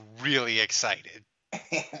gets really excited.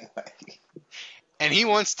 And he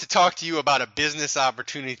wants to talk to you about a business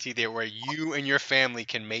opportunity there where you and your family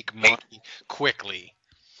can make money quickly.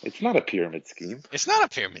 It's not a pyramid scheme. It's not a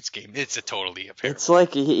pyramid scheme. It's totally a pyramid.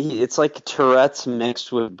 It's like Tourette's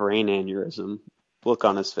mixed with brain aneurysm. Look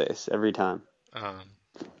on his face every time.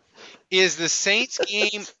 Is the Saints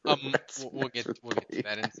game? We'll get to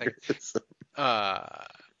that in a second.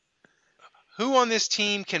 Who on this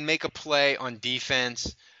team can make a play on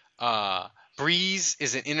defense? Breeze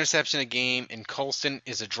is an interception a game, and Colston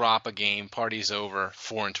is a drop a game. Party's over.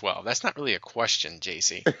 4-12. That's not really a question,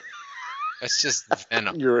 JC. That's just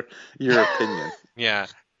venom. Your opinion. Yeah.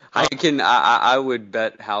 I would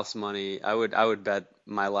bet house money. I would bet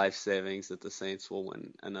my life savings that the Saints will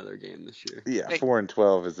win another game this year. Yeah,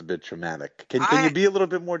 4-12 is a bit dramatic. Can you be a little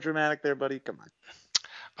bit more dramatic there, buddy? Come on.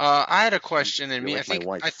 I had a question, and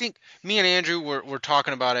I think me and Andrew were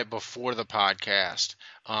talking about it before the podcast,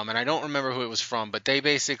 and I don't remember who it was from, but they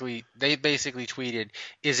basically tweeted,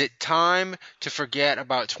 "Is it time to forget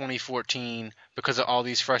about 2014 because of all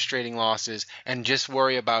these frustrating losses and just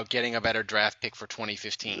worry about getting a better draft pick for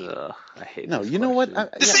 2015?" I hate. No, you know what?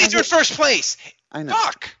 The Saints are in first place. I know.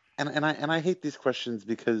 Fuck. And I hate these questions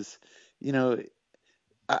because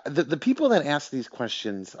the people that ask these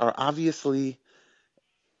questions are obviously.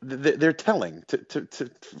 They're telling.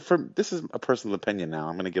 This is a personal opinion now.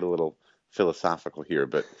 I'm going to get a little philosophical here,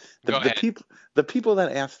 but the people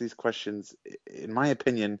that ask these questions, in my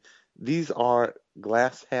opinion, these are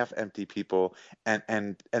glass half empty people,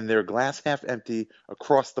 and they're glass half empty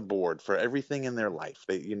across the board for everything in their life.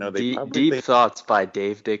 Deep thoughts by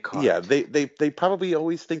Dave Descartes. Yeah, they probably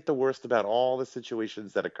always think the worst about all the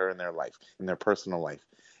situations that occur in their life, in their personal life.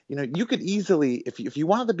 You could easily, if you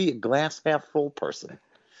wanted to be a glass half full person,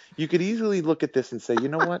 you could easily look at this and say, you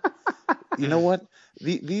know what?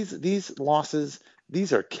 These losses,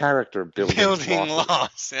 these are character building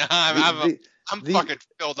loss. I'm fucking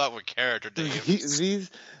filled up with character,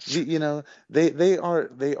 Dave. They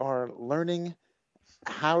are learning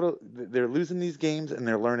they're losing these games and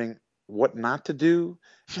they're learning what not to do,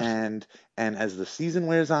 and as the season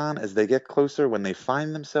wears on, as they get closer, when they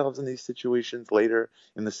find themselves in these situations later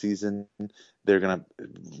in the season, they're going to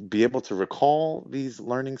be able to recall these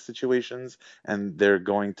learning situations, and they're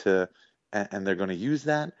going to use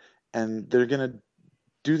that, and they're going to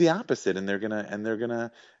do the opposite, and they're going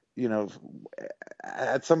to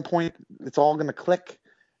at some point it's all going to click,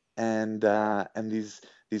 and these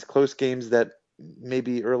close games that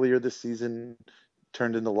maybe earlier this season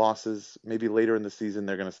turned into losses. Maybe later in the season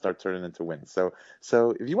they're going to start turning into wins.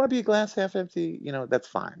 So if you want to be a glass half empty, that's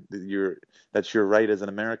fine. That's your right as an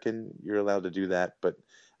American. You're allowed to do that. But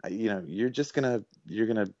you're gonna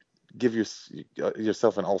give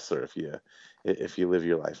yourself an ulcer if you live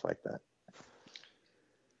your life like that.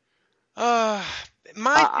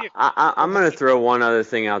 I'm going to throw one other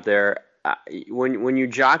thing out there. When you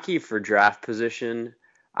jockey for draft position,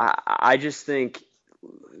 I just think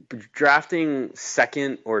drafting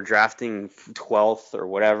second or drafting 12th or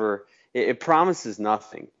whatever, it promises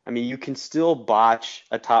nothing. I mean, you can still botch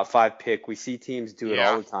a top 5 pick. We see teams do it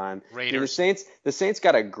all the time. Raiders. I mean, the Saints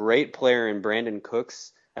got a great player in Brandon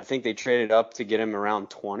Cooks. I think they traded up to get him around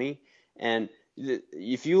 20. And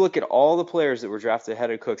if you look at all the players that were drafted ahead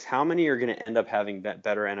of Cooks, how many are going to end up having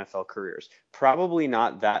better NFL careers? Probably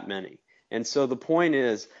not that many. And so the point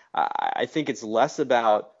is, I think it's less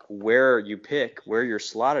about where you pick, where you're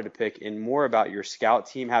slotted to pick, and more about your scout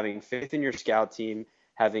team, having faith in your scout team,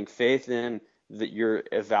 having faith in your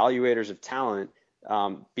evaluators of talent,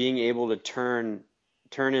 being able to turn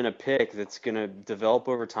in a pick that's going to develop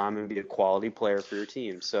over time and be a quality player for your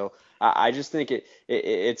team. So I just think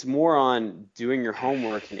it's more on doing your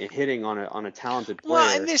homework and hitting on a talented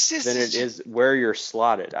player than it is where you're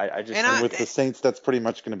slotted. And with the Saints, that's pretty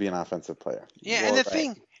much going to be an offensive player. Yeah,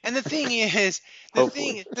 and the thing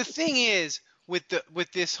is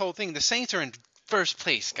with this whole thing, the Saints are in first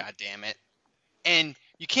place, goddammit. And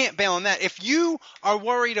you can't bail on that. If you are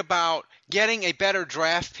worried about getting a better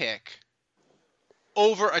draft pick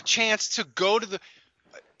over a chance to go to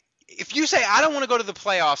if you say, I don't want to go to the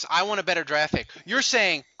playoffs, I want a better draft pick, you're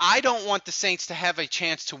saying, I don't want the Saints to have a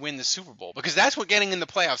chance to win the Super Bowl, because that's what getting in the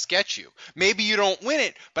playoffs gets you. Maybe you don't win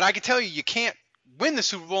it, but I can tell you can't win the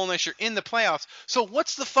Super Bowl unless you're in the playoffs. So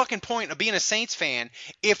what's the fucking point of being a Saints fan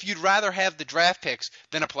if you'd rather have the draft picks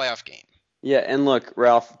than a playoff game? Yeah, and look,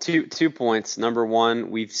 Ralph, two points. Number one,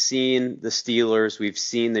 we've seen the Steelers, we've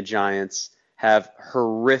seen the Giants have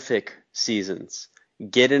horrific seasons,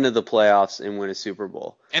 get into the playoffs and win a Super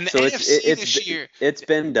Bowl. And the NFC this year, it's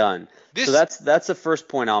been done. So that's the first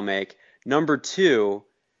point I'll make. Number two,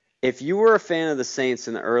 if you were a fan of the Saints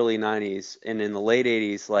in the early 90s and in the late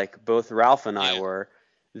 80s, like both Ralph and I were,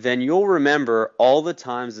 then you'll remember all the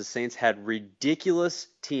times the Saints had ridiculous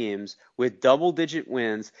teams with double-digit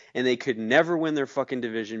wins, and they could never win their fucking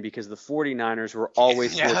division because the 49ers were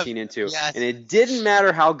always 14-2. Yes. And it didn't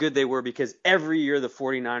matter how good they were because every year the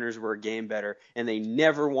 49ers were a game better, and they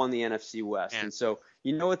never won the NFC West. Yeah. And so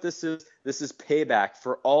you know what this is? This is payback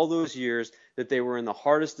for all those years that they were in the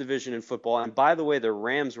hardest division in football. And by the way, the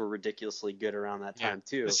Rams were ridiculously good around that time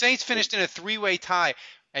too. The Saints finished in a 3-way tie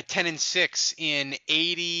at 10-6 in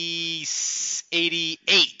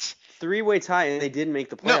 88. 3-way tie, and they didn't make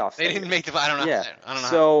the playoffs. No, they didn't make the. I don't know. Yeah. I don't know.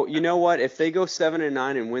 So you know what? If they go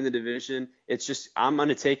 7-9 and win the division, it's just I'm going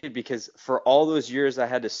to take it because for all those years I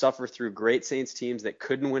had to suffer through great Saints teams that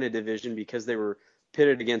couldn't win a division because they were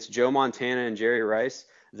pitted against Joe Montana and Jerry Rice.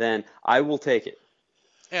 Then I will take it.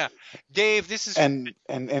 Yeah, Dave, this is and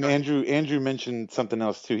Andrew mentioned something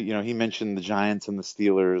else too. He mentioned the Giants and the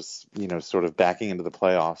Steelers, sort of backing into the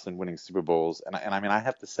playoffs and winning Super Bowls. And I mean, I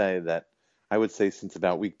have to say that I would say since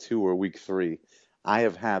about week 2 or week 3, I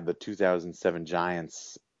have had the 2007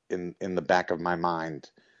 Giants in the back of my mind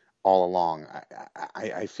all along.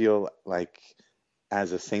 I feel like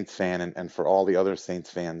as a Saints fan and for all the other Saints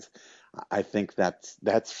fans, I think that's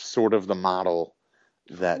sort of the model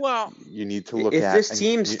that you need to look at. If this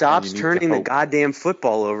team stops turning the goddamn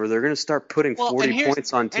football over, they're going to start putting 40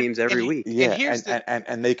 points on teams every week. Yeah,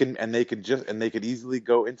 and they could easily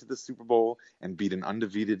go into the Super Bowl and beat an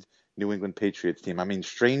undefeated New England Patriots team. I mean,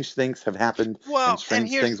 strange things have happened, and strange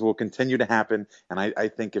things will continue to happen. And I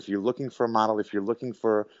think if you're looking for a model, if you're looking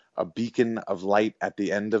for a beacon of light at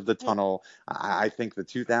the end of the tunnel, I think the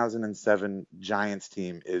 2007 Giants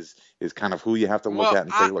team is kind of who you have to look at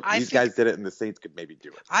and say, look, these guys did it, and the Saints could maybe do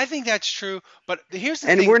it. I think that's true, but here's the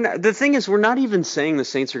thing. And the thing is, we're not even saying the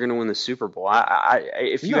Saints are going to win the Super Bowl.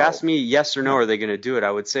 If you ask me yes or no, are they going to do it,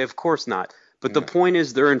 I would say, of course not. But the point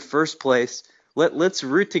is, they're in first place. Let's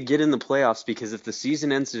root to get in the playoffs because if the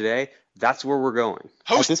season ends today, that's where we're going.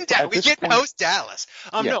 Host Dallas.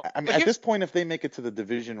 At this point, if they make it to the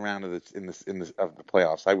division round of the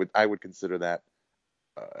playoffs, I would consider that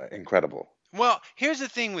incredible. Well, here's the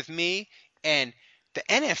thing with me and the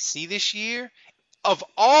NFC this year. Of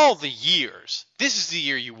all the years, this is the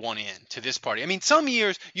year you want in to this party. I mean, some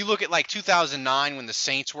years you look at like 2009 when the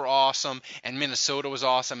Saints were awesome and Minnesota was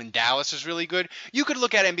awesome and Dallas was really good. You could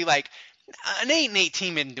look at it and be like, an 8-8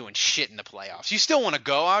 team isn't doing shit in the playoffs. You still want to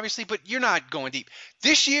go, obviously, but you're not going deep.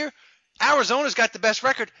 This year, Arizona's got the best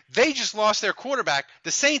record. They just lost their quarterback.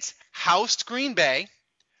 The Saints housed Green Bay.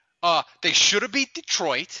 They should have beat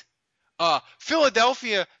Detroit.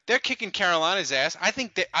 Philadelphia, they're kicking Carolina's ass. I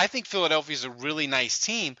think Philadelphia's a really nice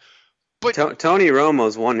team. But Tony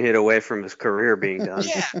Romo's one hit away from his career being done.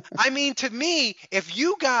 Yeah, I mean, to me, if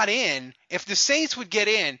the Saints would get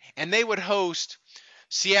in and they would host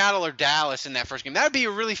Seattle or Dallas in that first game, that would be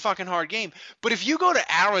a really fucking hard game. But if you go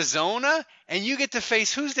to Arizona and you get to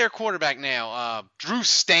face, who's their quarterback now? Drew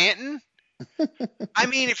Stanton. I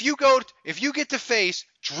mean, if you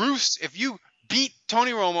beat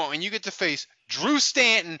Tony Romo and you get to face Drew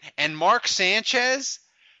Stanton and Mark Sanchez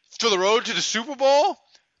to the road to the Super Bowl,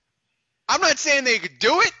 I'm not saying they could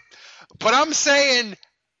do it, but I'm saying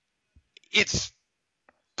it's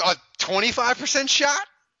a 25% shot,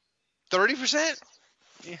 30%.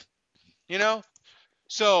 Yeah. You know,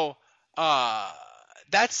 so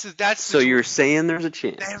that's. So you're saying there's a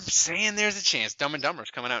chance? I'm saying there's a chance. Dumb and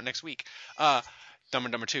Dumber's coming out next week. Dumb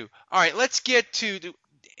and Dumber 2. All right, let's get to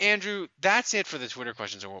Andrew. That's it for the Twitter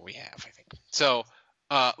questions, or what we have, I think. So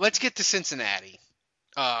let's get to Cincinnati.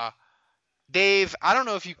 Dave, I don't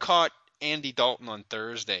know if you caught Andy Dalton on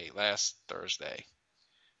last Thursday,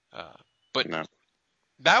 but No.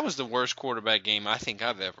 That was the worst quarterback game I think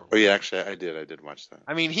I've ever. Oh yeah, actually I did watch that.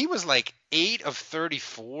 I mean, he was like 8 of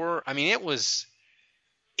 34. I mean, it was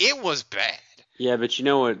bad. Yeah, but you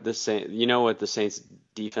know what the Saints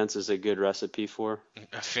defense is a good recipe for?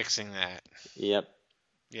 Fixing that. Yep.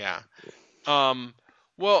 Yeah.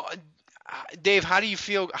 Well, Dave, how do you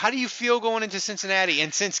feel? How do you feel going into Cincinnati?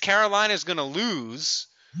 And since Carolina's going to lose,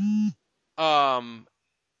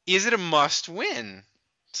 is it a must-win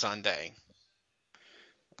Sunday?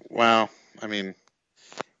 Well, I mean,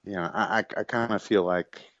 I kind of feel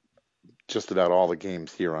like just about all the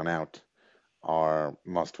games here on out are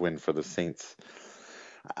must-win for the Saints.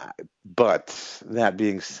 But that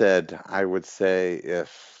being said, I would say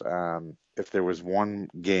if there was one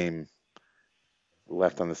game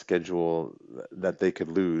left on the schedule that they could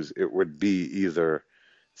lose, it would be either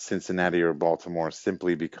Cincinnati or Baltimore,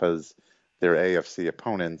 simply because they're AFC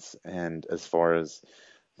opponents, and as far as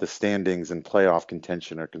the standings and playoff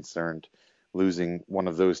contention are concerned, losing one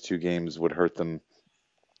of those two games would hurt them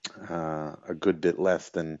a good bit less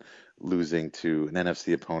than losing to an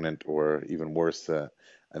NFC opponent, or even worse, an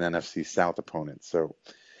NFC South opponent. So,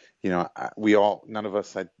 none of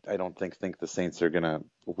us, I don't think the Saints are going to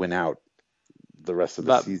win out the rest of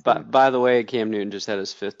the season. By the way, Cam Newton just had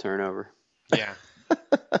his 5th turnover. Yeah.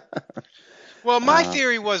 Well, my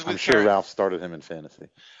theory was with I'm sure Ralph started him in fantasy.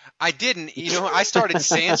 I didn't. I started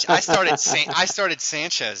Sanchez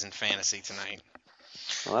in fantasy tonight.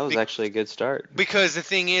 Well, that was actually a good start. Because the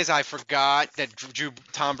thing is, I forgot that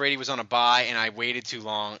Tom Brady was on a bye, and I waited too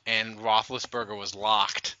long, and Roethlisberger was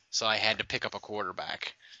locked, so I had to pick up a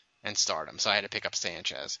quarterback and start him. So I had to pick up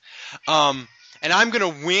Sanchez. And I'm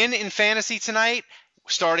going to win in fantasy tonight,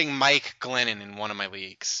 starting Mike Glennon in one of my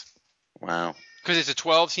leagues. Wow. Because it's a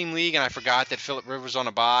 12-team league, and I forgot that Phillip Rivers was on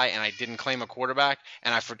a bye, and I didn't claim a quarterback,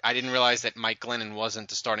 and I didn't realize that Mike Glennon wasn't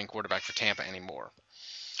the starting quarterback for Tampa anymore.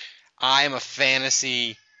 I am a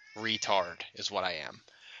fantasy retard, is what I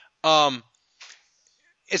am.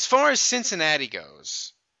 As far as Cincinnati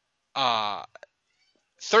goes,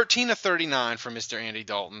 13 of 39 for Mr. Andy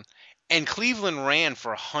Dalton, and Cleveland ran for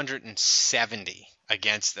 170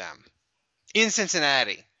 against them in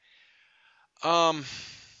Cincinnati.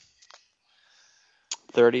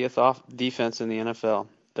 30th off defense in the NFL.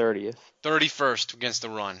 30th. 31st against the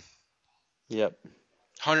run. Yep.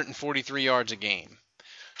 143 yards a game.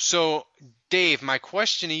 So, Dave, my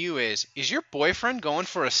question to you is your boyfriend going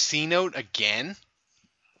for a C note again?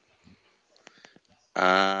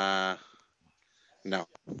 No.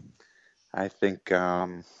 I think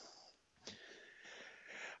the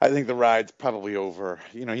ride's probably over.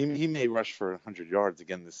 He may rush for 100 yards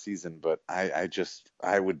again this season, but I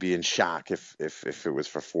would be in shock if it was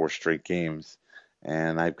for 4 straight games.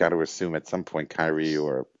 And I've got to assume at some point Kyrie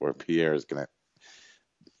or Pierre is going to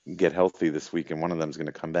get healthy this week, and one of them is going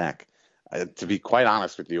to come back. To be quite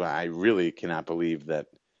honest with you, I really cannot believe that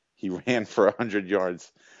he ran for 100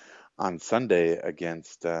 yards on Sunday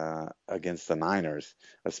against the Niners,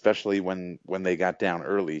 especially when they got down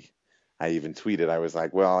early. I even tweeted, I was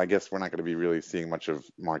like, well, I guess we're not going to be really seeing much of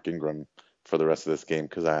Mark Ingram for the rest of this game,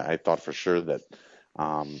 because I thought for sure that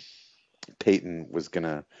Peyton was going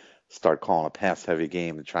to start calling a pass-heavy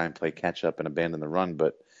game to try and play catch-up and abandon the run.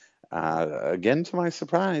 But again, to my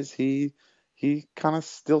surprise, he kind of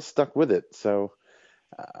still stuck with it. So,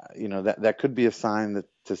 that could be a sign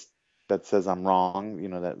that says I'm wrong,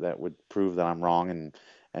 that would prove that I'm wrong,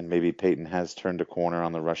 maybe Peyton has turned a corner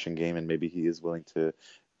on the rushing game, and maybe he is willing to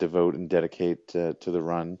devote and dedicate to the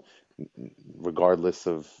run, regardless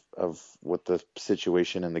of what the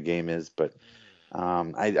situation in the game is. But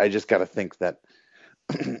I just got to think that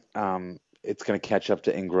it's going to catch up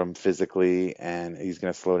to Ingram physically, and he's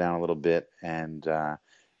going to slow down a little bit, and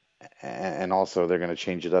also they're going to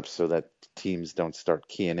change it up so that teams don't start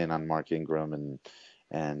keying in on Mark Ingram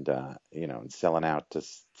and selling out to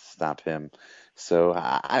stop him. So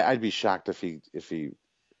I'd be shocked if he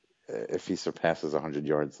surpasses 100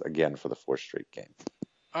 yards again for the fourth straight game.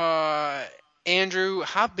 Andrew,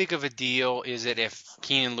 how big of a deal is it if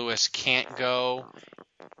Keenan Lewis can't go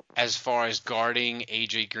as far as guarding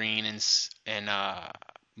AJ Green and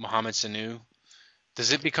Mohamed Sanu?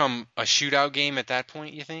 Does it become a shootout game at that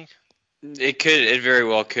point, you think? It could. It very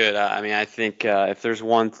well could. I think if there's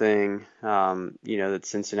one thing, that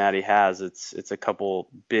Cincinnati has, it's a couple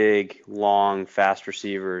big, long, fast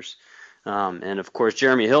receivers. And of course,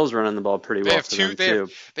 Jeremy Hill's running the ball pretty well for them too.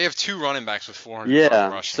 They have two running backs with 400 yards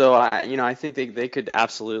rushing. So I think they could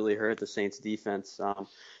absolutely hurt the Saints defense.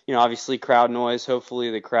 Obviously crowd noise.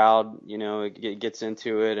 Hopefully the crowd, gets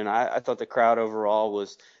into it. And I thought the crowd overall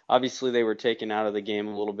was, obviously they were taken out of the game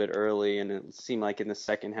a little bit early, and it seemed like in the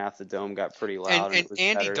second half the dome got pretty loud. And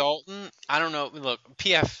Andy Dalton, I don't know. Look,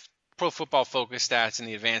 PF Pro Football Focus stats and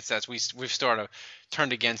the advanced stats, we've sort of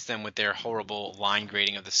turned against them with their horrible line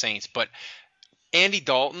grading of the Saints. But Andy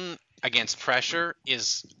Dalton against pressure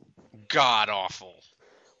is god awful.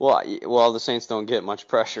 Well, the Saints don't get much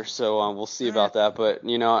pressure, so we'll see about that. But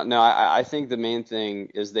I think the main thing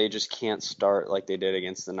is they just can't start like they did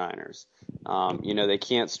against the Niners. They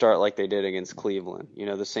can't start like they did against Cleveland.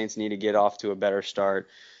 The Saints need to get off to a better start.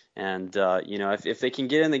 And, if they can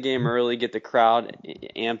get in the game early, get the crowd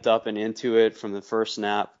amped up and into it from the first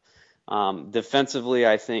snap. Defensively,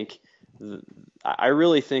 I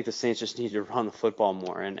really think the Saints just need to run the football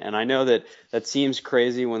more. And I know that seems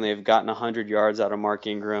crazy when they've gotten 100 yards out of Mark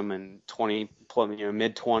Ingram and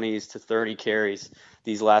mid-20s to 30 carries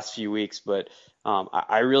these last few weeks. But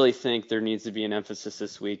I really think there needs to be an emphasis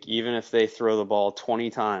this week, even if they throw the ball 20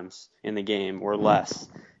 times in the game or less.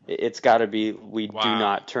 It's got to be do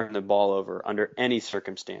not turn the ball over under any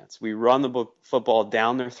circumstance. We run the football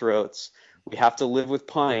down their throats. We have to live with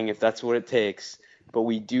punting if that's what it takes, but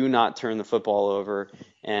we do not turn the football over.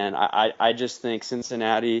 And I just think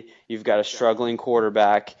Cincinnati, you've got a struggling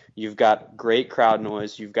quarterback. You've got great crowd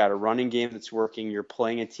noise. You've got a running game that's working. You're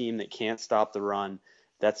playing a team that can't stop the run.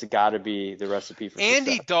 That's got to be the recipe for success.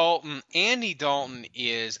 Andy Dalton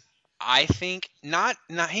is, I think,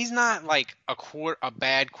 he's not like a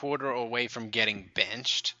bad quarter away from getting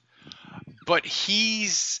benched, but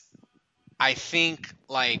he's, I think,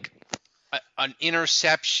 like an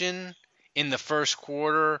interception in the first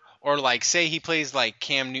quarter, or like say he plays like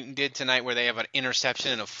Cam Newton did tonight where they have an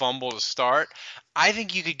interception and a fumble to start. I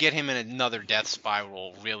think you could get him in another death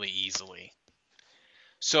spiral really easily.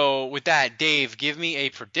 So with that, Dave, give me a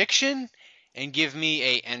prediction and give me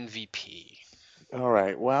a MVP. All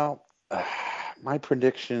right. Well, my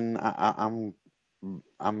prediction, I'm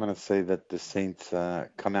going to say that the Saints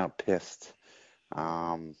come out pissed,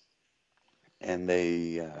 and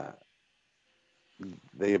they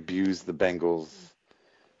abuse the Bengals,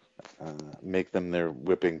 make them their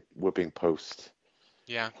whipping post.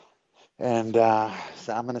 Yeah. And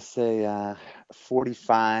so I'm going to say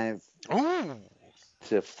 45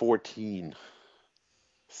 to 14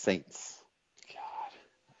 Saints.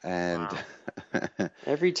 And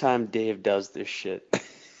every time Dave does this shit,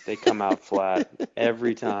 they come out flat.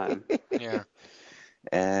 Every time. Yeah.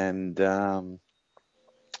 And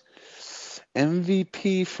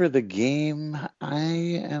MVP for the game, I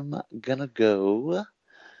am gonna go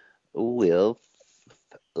with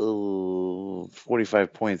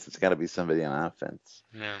 45 points. It's got to be somebody on offense.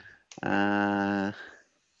 Yeah.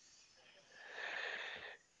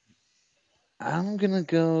 I'm gonna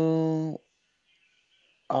go.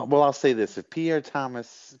 Well, I'll say this: if Pierre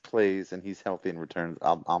Thomas plays and he's healthy and returns,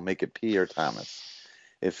 I'll make it Pierre Thomas.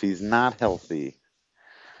 If he's not healthy,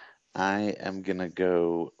 I am gonna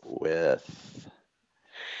go with.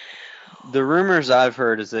 The rumors I've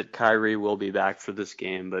heard is that Kyrie will be back for this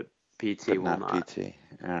game, but PT will not. PT.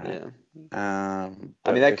 All right. Yeah.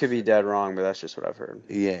 That could be dead wrong, but that's just what I've heard.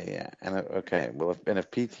 Yeah. And okay, well,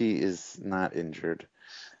 if PT is not injured,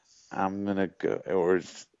 I'm gonna go, or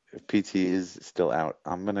if PT is still out,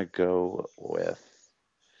 I'm gonna go with.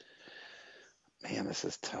 Man, this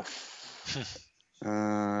is tough.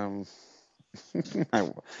 I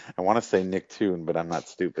want to say Nick Toon, but I'm not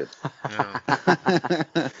stupid.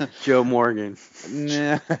 Joe Morgan.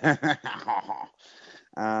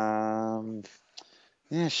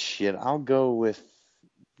 Yeah, shit. I'll go with.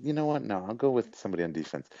 You know what? No, I'll go with somebody on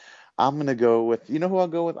defense. I'm gonna go with. You know who I'll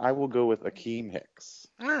go with? I will go with Akeem Hicks.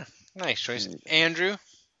 Nice choice. Andrew?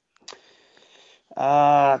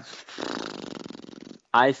 I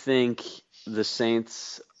think the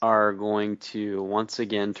Saints are going to once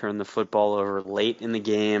again turn the football over late in the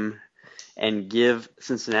game and give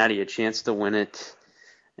Cincinnati a chance to win it.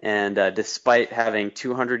 And despite having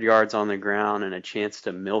 200 yards on the ground and a chance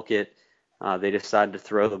to milk it, they decided to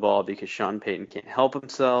throw the ball because Sean Payton can't help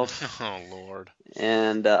himself. Oh, Lord.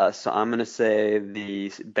 And so I'm going to say the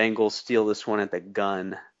Bengals steal this one at the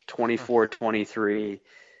gun, 24-23.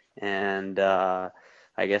 And I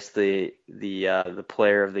guess the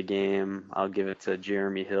player of the game, I'll give it to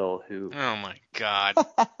Jeremy Hill, who Oh, my God.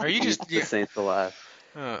 Are you just... keeps the Saints alive.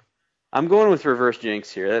 Uh, I'm going with reverse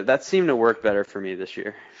jinx here. That seemed to work better for me this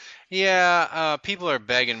year. Yeah, people are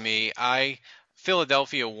begging me.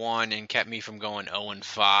 Philadelphia won and kept me from going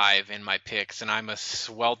 0-5 in my picks, and I'm a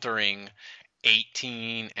sweltering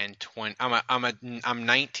 18 and 20. I'm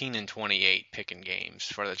 19 and 28 picking games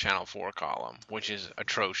for the Channel 4 column, which is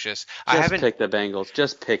atrocious. Just pick the Bengals.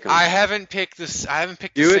 Just pick them. I haven't picked this. I haven't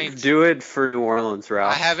picked the Saints. Do it for New Orleans,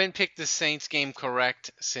 Ralph. I haven't picked the Saints game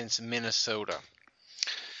correct since Minnesota.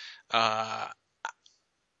 I'm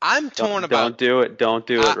torn about. Don't do it. Don't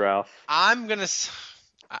do it, Ralph. I'm gonna.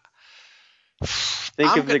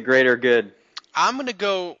 Think of the greater good. I'm gonna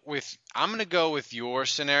go with your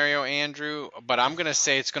scenario, Andrew, but I'm gonna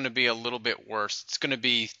say it's gonna be a little bit worse. It's gonna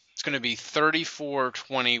be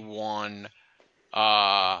 34-21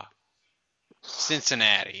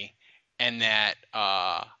 Cincinnati, and that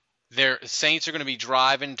their Saints are gonna be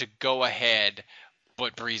driving to go ahead,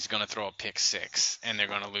 but Breeze is gonna throw a pick six, and they're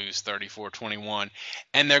gonna lose 34-21,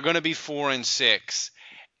 and they're gonna be 4-6,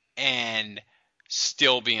 and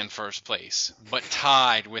still be in first place, but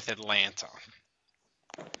tied with Atlanta.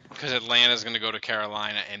 Because Atlanta's going to go to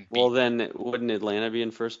Carolina and beat. Well, then wouldn't Atlanta be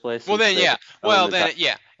in first place? Well, then, yeah. Well, then,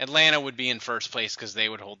 yeah. Atlanta would be in first place because they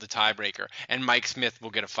would hold the tiebreaker, and Mike Smith will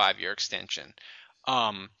get a 5-year extension.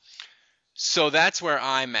 So that's where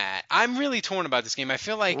I'm at. I'm really torn about this game. I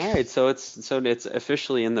feel like. All right, so it's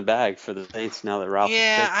officially in the bag for the Saints now that Ralph.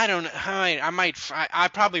 Yeah, I don't know. I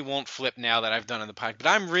probably won't flip now that I've done on the podcast, but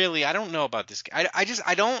I don't know about this.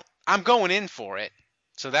 I'm going in for it.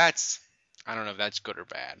 So that's. I don't know if that's good or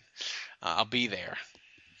bad. I'll be there.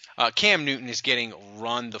 Cam Newton is getting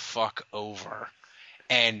run the fuck over.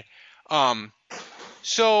 And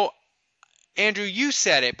so, Andrew, you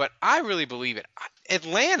said it, but I really believe it.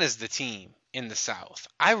 Atlanta's the team in the South.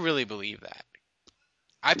 I really believe that.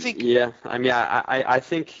 I think. Yeah, I mean, I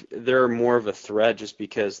think they're more of a threat just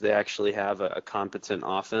because they actually have a competent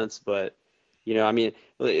offense, but. You know, I mean,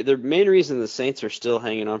 the main reason the Saints are still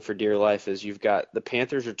hanging on for dear life is you've got the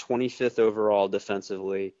Panthers are 25th overall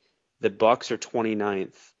defensively, the Bucks are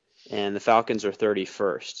 29th, and the Falcons are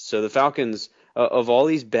 31st. So the Falcons, of all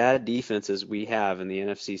these bad defenses we have in the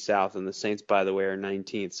NFC South, and the Saints, by the way, are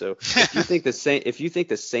 19th. So if you think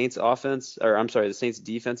the Saints offense, or I'm sorry, the Saints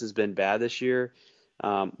defense has been bad this year,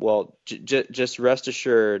 well, just rest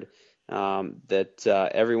assured. That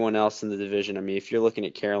everyone else in the division, I mean, if you're looking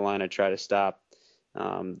at Carolina try to stop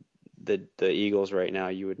the Eagles right now,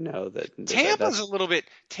 you would know that Tampa's a little bit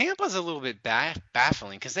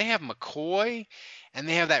baffling because they have McCoy and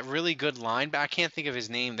they have that really good linebacker. I can't think of his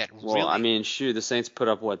name. Well, I mean, shoot, the Saints put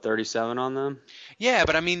up 37 on them. Yeah,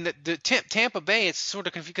 but I mean, the Tampa Bay, it's sort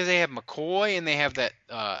of confused because they have McCoy and they have that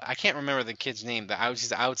I can't remember the kid's name. He's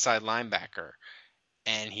the outside linebacker.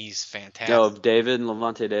 And he's fantastic. Oh,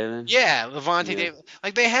 Levante David? Yeah, Levante David.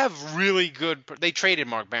 Like, they have really good – they traded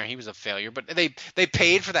Mark Barron. He was a failure. But they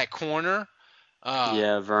paid for that corner.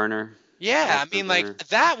 Werner. Yeah, I mean, like,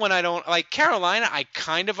 that one I don't – like, Carolina I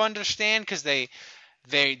kind of understand because they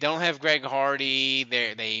don't have Greg Hardy.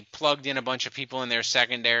 They plugged in a bunch of people in their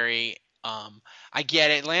secondary. I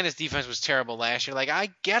get it. Atlanta's defense was terrible last year. Like, I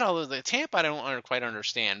get all of the Tampa. I don't quite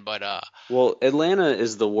understand, but well, Atlanta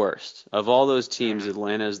is the worst of all those teams.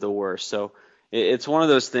 Atlanta is the worst. So it's one of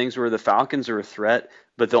those things where the Falcons are a threat,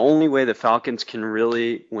 but the only way the Falcons can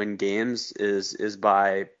really win games is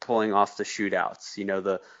by pulling off the shootouts. You know,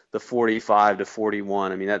 the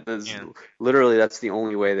 45-41. I mean, literally that's the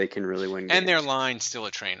only way they can really win games. And their line's still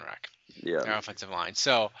a train wreck. Yeah, their offensive line.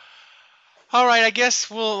 So. All right, I guess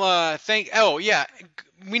we'll thank. Oh yeah,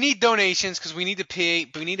 we need donations because we need to pay.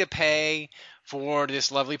 We need to pay for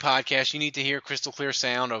this lovely podcast. You need to hear crystal clear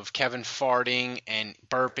sound of Kevin farting and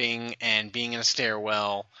burping and being in a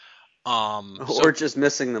stairwell. Or just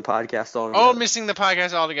missing the podcast altogether. Oh, missing the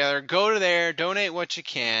podcast altogether. Go to there, donate what you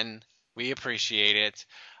can. We appreciate it.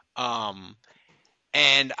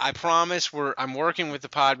 And I promise I'm working with the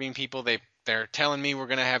Podbean people. They're telling me we're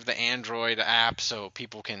going to have the Android app so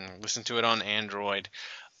people can listen to it on Android.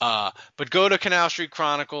 But go to Canal Street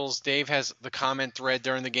Chronicles. Dave has the comment thread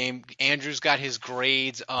during the game. Andrew's got his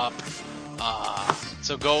grades up.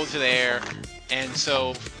 So go to there. And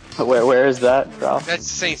so... Where is that, Ralph? That's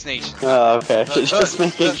Saints Nation. Oh, okay. Just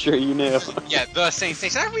making sure you knew. Yeah, the Saints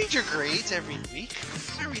Nation. I read your grades every week.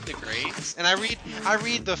 I read the grades, and I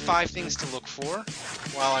read the 5 things to look for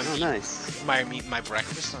while I'm eating my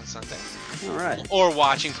breakfast on Sunday. All right. Or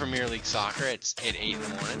watching Premier League soccer at 8 in the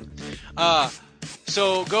morning.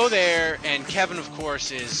 So go there, and Kevin, of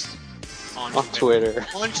course, is on Twitter.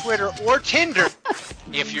 On Twitter or Tinder,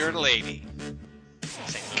 if you're a lady.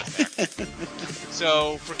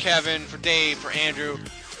 So for Kevin, for Dave, for Andrew,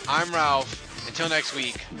 I'm Ralph. Until next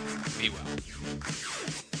week, be well.